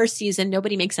in the first season,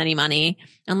 nobody makes any money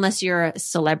unless you're a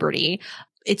celebrity.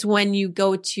 It's when you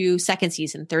go to second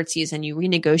season, third season, you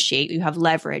renegotiate, you have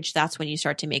leverage. That's when you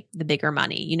start to make the bigger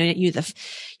money. You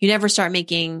never start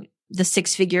making the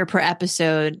 6-figure per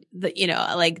episode.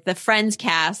 Like the Friends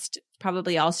cast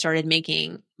probably all started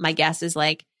making, my guess is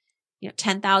like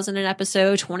 10,000 an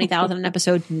episode, 20,000 an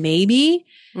episode, maybe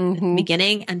at the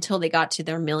beginning, until they got to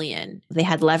their million. They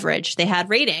had leverage, they had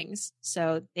ratings,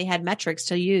 so they had metrics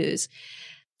to use.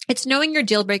 It's knowing your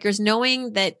deal breakers,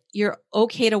 knowing that you're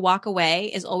okay to walk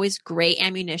away is always great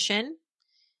ammunition.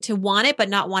 To want it, but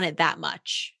not want it that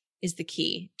much is the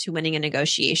key to winning a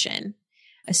negotiation.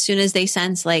 As soon as they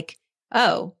sense like,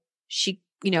 oh, she,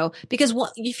 because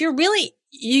if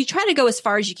you try to go as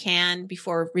far as you can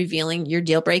before revealing your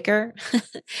deal breaker,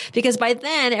 because by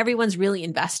then everyone's really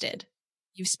invested.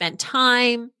 You've spent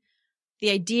time.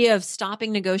 The idea of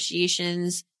stopping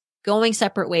negotiations, going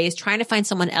separate ways, trying to find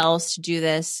someone else to do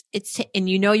this, and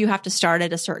you have to start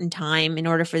at a certain time in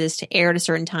order for this to air at a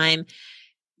certain time.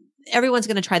 Everyone's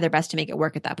going to try their best to make it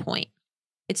work at that point.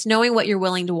 It's knowing what you're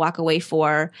willing to walk away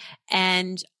for,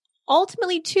 and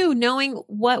ultimately too, knowing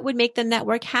what would make the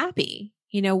network happy.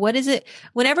 What is it?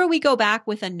 Whenever we go back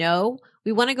with a no,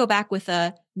 we want to go back with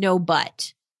a no,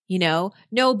 but, no,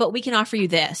 but we can offer you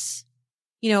this.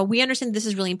 We understand this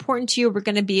is really important to you. We're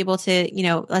going to be able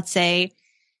to, let's say,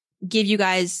 give you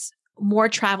guys more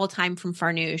travel time from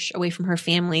Farnoosh away from her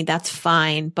family. That's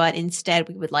fine. But instead,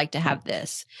 we would like to have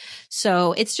this.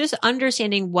 So it's just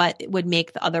understanding what would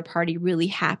make the other party really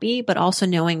happy, but also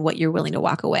knowing what you're willing to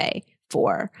walk away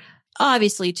for.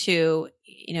 Obviously, too,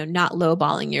 not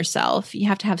lowballing yourself. You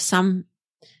have to have some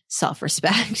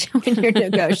self-respect when you're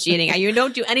negotiating. You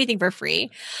don't do anything for free.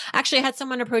 Actually, I had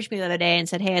someone approach me the other day and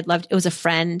said, hey, it was a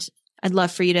friend. I'd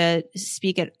love for you to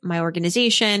speak at my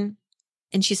organization.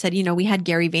 And she said, we had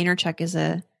Gary Vaynerchuk as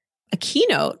a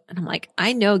keynote. And I'm like,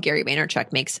 I know Gary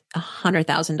Vaynerchuk makes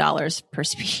 $100,000 per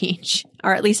speech,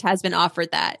 or at least has been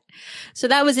offered that. So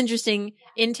that was interesting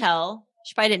intel.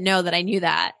 She probably didn't know that I knew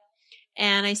that.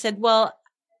 And I said, well,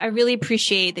 I really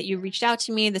appreciate that you reached out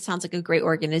to me. That sounds like a great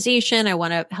organization. I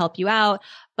want to help you out.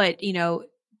 But,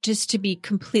 just to be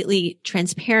completely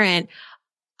transparent,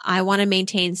 I want to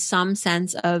maintain some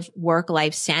sense of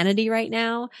work-life sanity right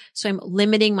now. So I'm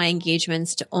limiting my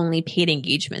engagements to only paid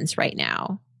engagements right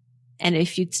now. And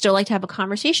if you'd still like to have a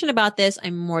conversation about this,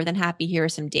 I'm more than happy. Here are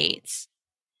some dates.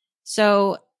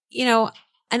 So, and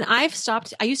I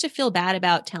used to feel bad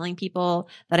about telling people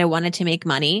that I wanted to make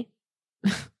money,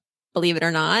 believe it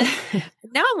or not.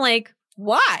 Now I'm like,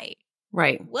 why?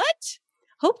 Right. What?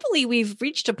 Hopefully we've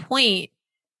reached a point,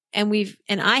 and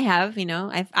I have,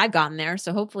 I've gotten there.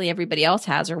 So hopefully everybody else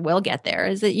has or will get there,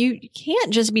 is that you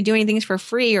can't just be doing things for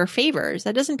free or favors.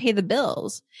 That doesn't pay the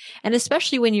bills. And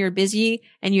especially when you're busy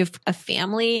and you have a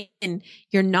family and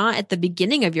you're not at the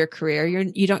beginning of your career,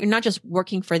 you're not just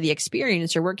working for the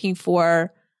experience, you're working to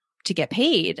get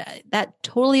paid. That's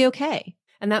totally okay.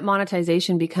 And that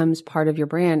monetization becomes part of your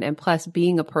brand. And plus,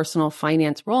 being a personal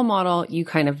finance role model, you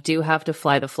kind of do have to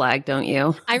fly the flag, don't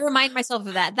you? I remind myself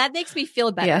of that. That makes me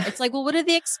feel better. Yeah. It's like, well, what do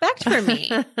they expect from me?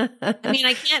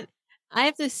 I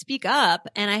have to speak up,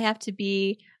 and I have to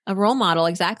be a role model.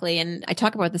 Exactly. And I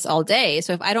talk about this all day.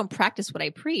 So if I don't practice what I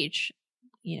preach,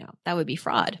 that would be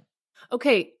fraud.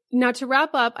 Okay. Now, to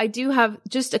wrap up, I do have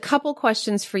just a couple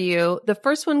questions for you. The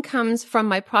first one comes from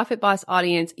my Profit Boss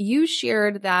audience. You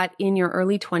shared that in your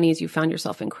early 20s, you found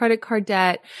yourself in credit card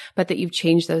debt, but that you've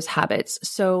changed those habits.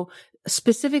 So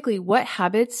specifically, what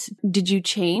habits did you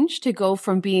change to go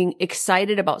from being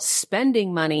excited about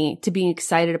spending money to being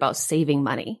excited about saving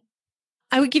money?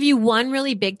 I would give you one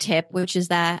really big tip, which is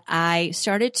that I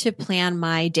started to plan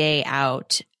my day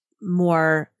out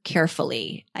more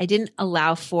carefully. I didn't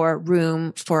allow for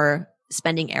room for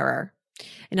spending error.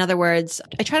 In other words,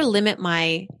 I try to limit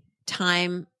my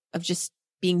time of just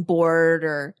being bored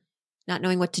or not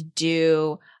knowing what to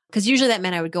do. Because usually that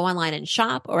meant I would go online and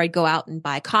shop, or I'd go out and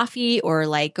buy coffee, or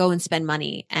go and spend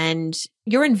money. And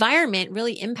your environment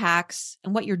really impacts,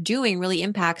 and what you're doing really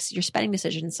impacts your spending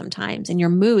decisions sometimes, and your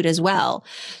mood as well.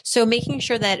 So making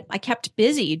sure that I kept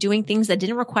busy doing things that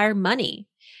didn't require money.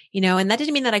 And that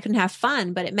didn't mean that I couldn't have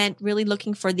fun, but it meant really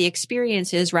looking for the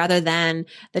experiences rather than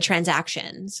the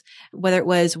transactions. Whether it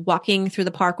was walking through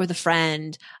the park with a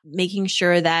friend, making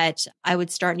sure that I would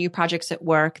start new projects at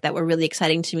work that were really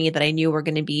exciting to me, that I knew were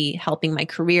going to be helping my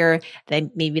career,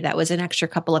 that maybe that was an extra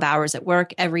couple of hours at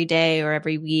work every day or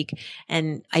every week.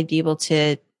 And I'd be able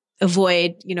to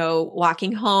avoid,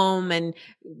 walking home and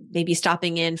maybe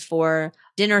stopping in for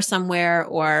dinner somewhere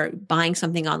or buying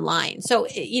something online. So,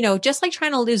 just like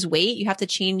trying to lose weight, you have to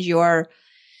change your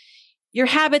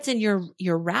habits and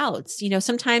your routes.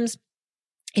 Sometimes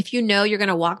if you're going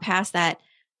to walk past that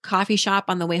coffee shop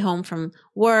on the way home from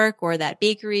work, or that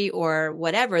bakery, or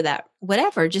whatever,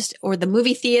 or the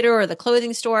movie theater or the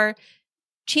clothing store,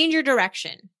 change your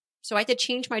direction. So I had to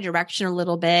change my direction a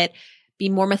little bit, be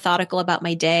more methodical about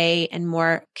my day and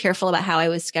more careful about how I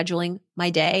was scheduling my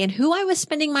day and who I was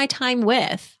spending my time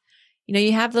with. You know,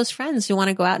 you have those friends who want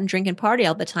to go out and drink and party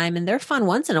all the time, and they're fun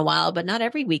once in a while, but not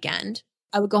every weekend.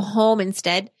 I would go home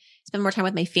instead, spend more time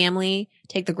with my family,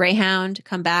 take the Greyhound,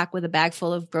 come back with a bag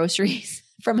full of groceries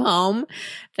from home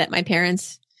that my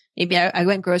parents, maybe I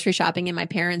went grocery shopping in my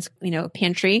parents',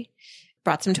 pantry,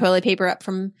 brought some toilet paper up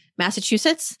from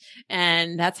Massachusetts.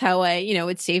 And that's how I,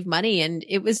 would save money. And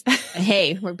it was,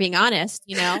 hey, we're being honest,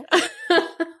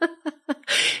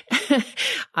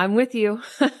 I'm with you.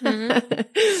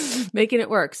 Mm-hmm. Making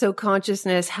it work. So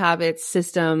consciousness, habits,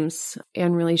 systems,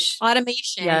 and really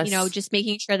automation, yes. Just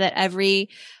making sure that every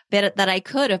bit that I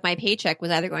could of my paycheck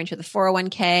was either going to the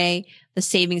 401k, the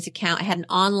savings account. I had an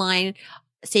online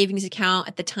savings account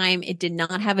at the time. It did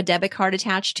not have a debit card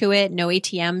attached to it. No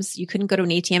ATMs. You couldn't go to an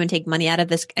ATM and take money out of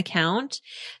this account.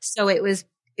 So it was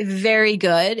very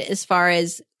good as far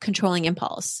as controlling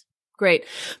impulse. Great.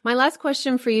 My last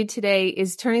question for you today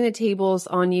is turning the tables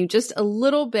on you just a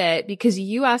little bit, because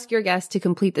you ask your guests to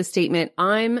complete the statement,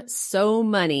 I'm so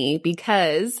money,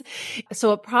 because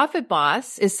a profit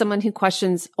boss is someone who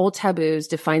questions old taboos,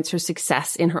 defines her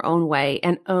success in her own way,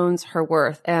 and owns her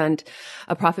worth. And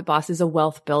a profit boss is a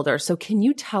wealth builder. So can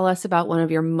you tell us about one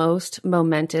of your most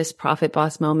momentous profit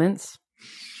boss moments?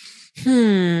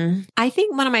 I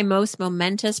think one of my most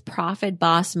momentous profit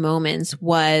boss moments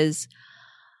was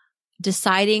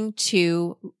deciding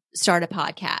to start a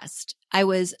podcast. I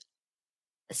was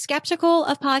skeptical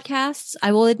of podcasts,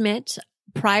 I will admit.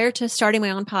 Prior to starting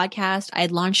my own podcast, I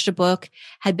had launched a book,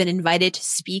 had been invited to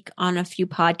speak on a few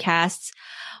podcasts,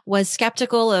 was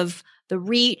skeptical of the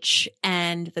reach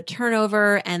and the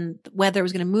turnover and whether it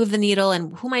was going to move the needle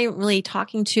and who am I really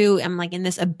talking to? I'm like in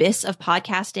this abyss of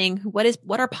podcasting.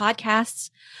 What are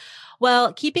podcasts?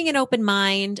 Well, keeping an open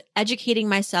mind, educating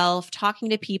myself,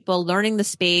 talking to people, learning the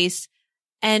space,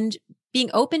 and being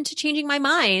open to changing my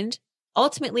mind,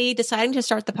 ultimately deciding to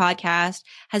start the podcast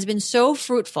has been so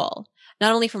fruitful,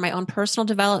 not only for my own personal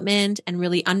development and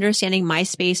really understanding my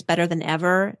space better than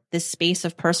ever, this space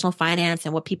of personal finance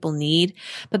and what people need,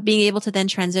 but being able to then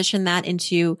transition that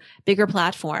into bigger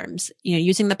platforms,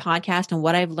 using the podcast and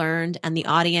what I've learned and the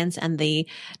audience and the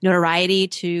notoriety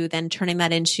to then turning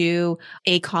that into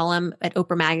a column at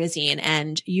Oprah Magazine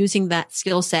and using that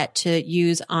skill set to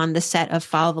use on the set of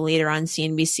Follow the Leader on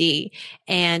CNBC.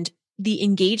 And the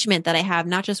engagement that I have,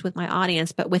 not just with my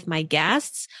audience, but with my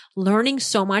guests, learning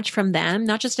so much from them,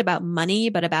 not just about money,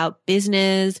 but about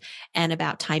business and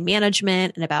about time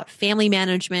management and about family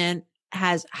management,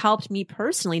 has helped me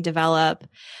personally develop.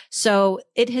 So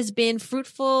it has been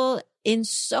fruitful in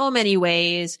so many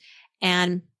ways.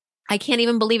 And I can't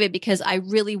even believe it, because I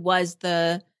really was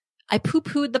I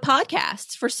poo-pooed the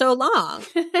podcasts for so long.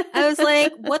 I was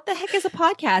like, what the heck is a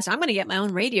podcast? I'm going to get my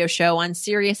own radio show on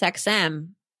Sirius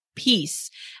XM. Peace.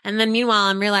 And then meanwhile,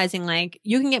 I'm realizing like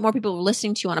you can get more people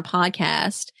listening to you on a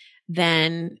podcast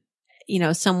than,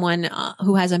 someone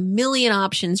who has a million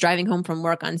options driving home from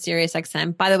work on Sirius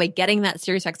XM. By the way, getting that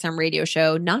Sirius XM radio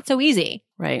show, not so easy.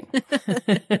 Right.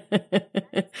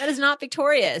 That is not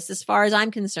victorious as far as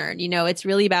I'm concerned. It's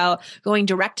really about going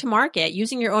direct to market,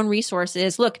 using your own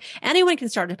resources. Look, anyone can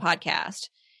start a podcast.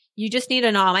 You just need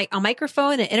a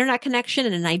microphone, an internet connection,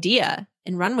 and an idea,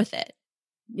 and run with it.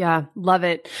 Yeah, love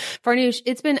it. Farnoosh,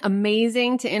 it's been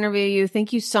amazing to interview you.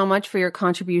 Thank you so much for your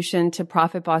contribution to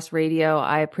Profit Boss Radio.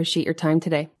 I appreciate your time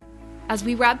today. As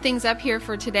we wrap things up here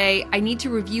for today, I need to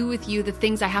review with you the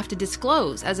things I have to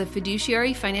disclose as a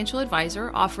fiduciary financial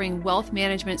advisor offering wealth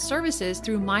management services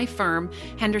through my firm,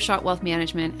 Hendershott Wealth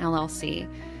Management, LLC.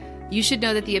 You should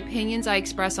know that the opinions I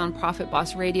express on Profit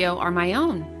Boss Radio are my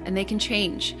own, and they can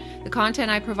change. The content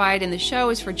I provide in the show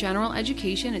is for general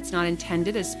education. It's not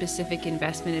intended as specific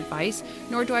investment advice,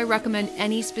 nor do I recommend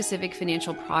any specific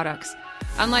financial products.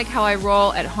 Unlike how I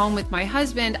roll at home with my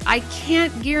husband, I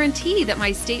can't guarantee that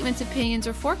my statements, opinions,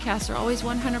 or forecasts are always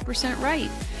 100%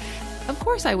 right. Of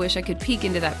course, I wish I could peek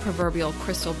into that proverbial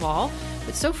crystal ball,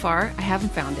 but so far, I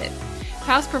haven't found it.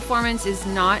 Past performance is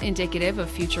not indicative of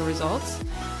future results.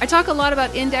 I talk a lot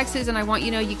about indexes, and I want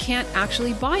you to know you can't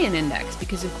actually buy an index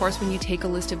because, of course, when you take a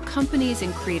list of companies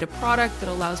and create a product that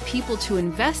allows people to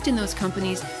invest in those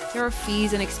companies, there are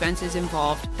fees and expenses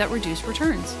involved that reduce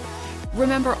returns.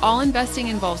 Remember, all investing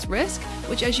involves risk,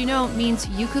 which, as you know, means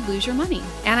you could lose your money.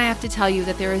 And I have to tell you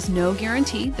that there is no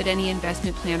guarantee that any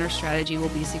investment plan or strategy will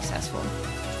be successful.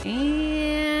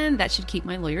 And that should keep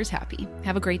my lawyers happy.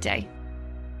 Have a great day.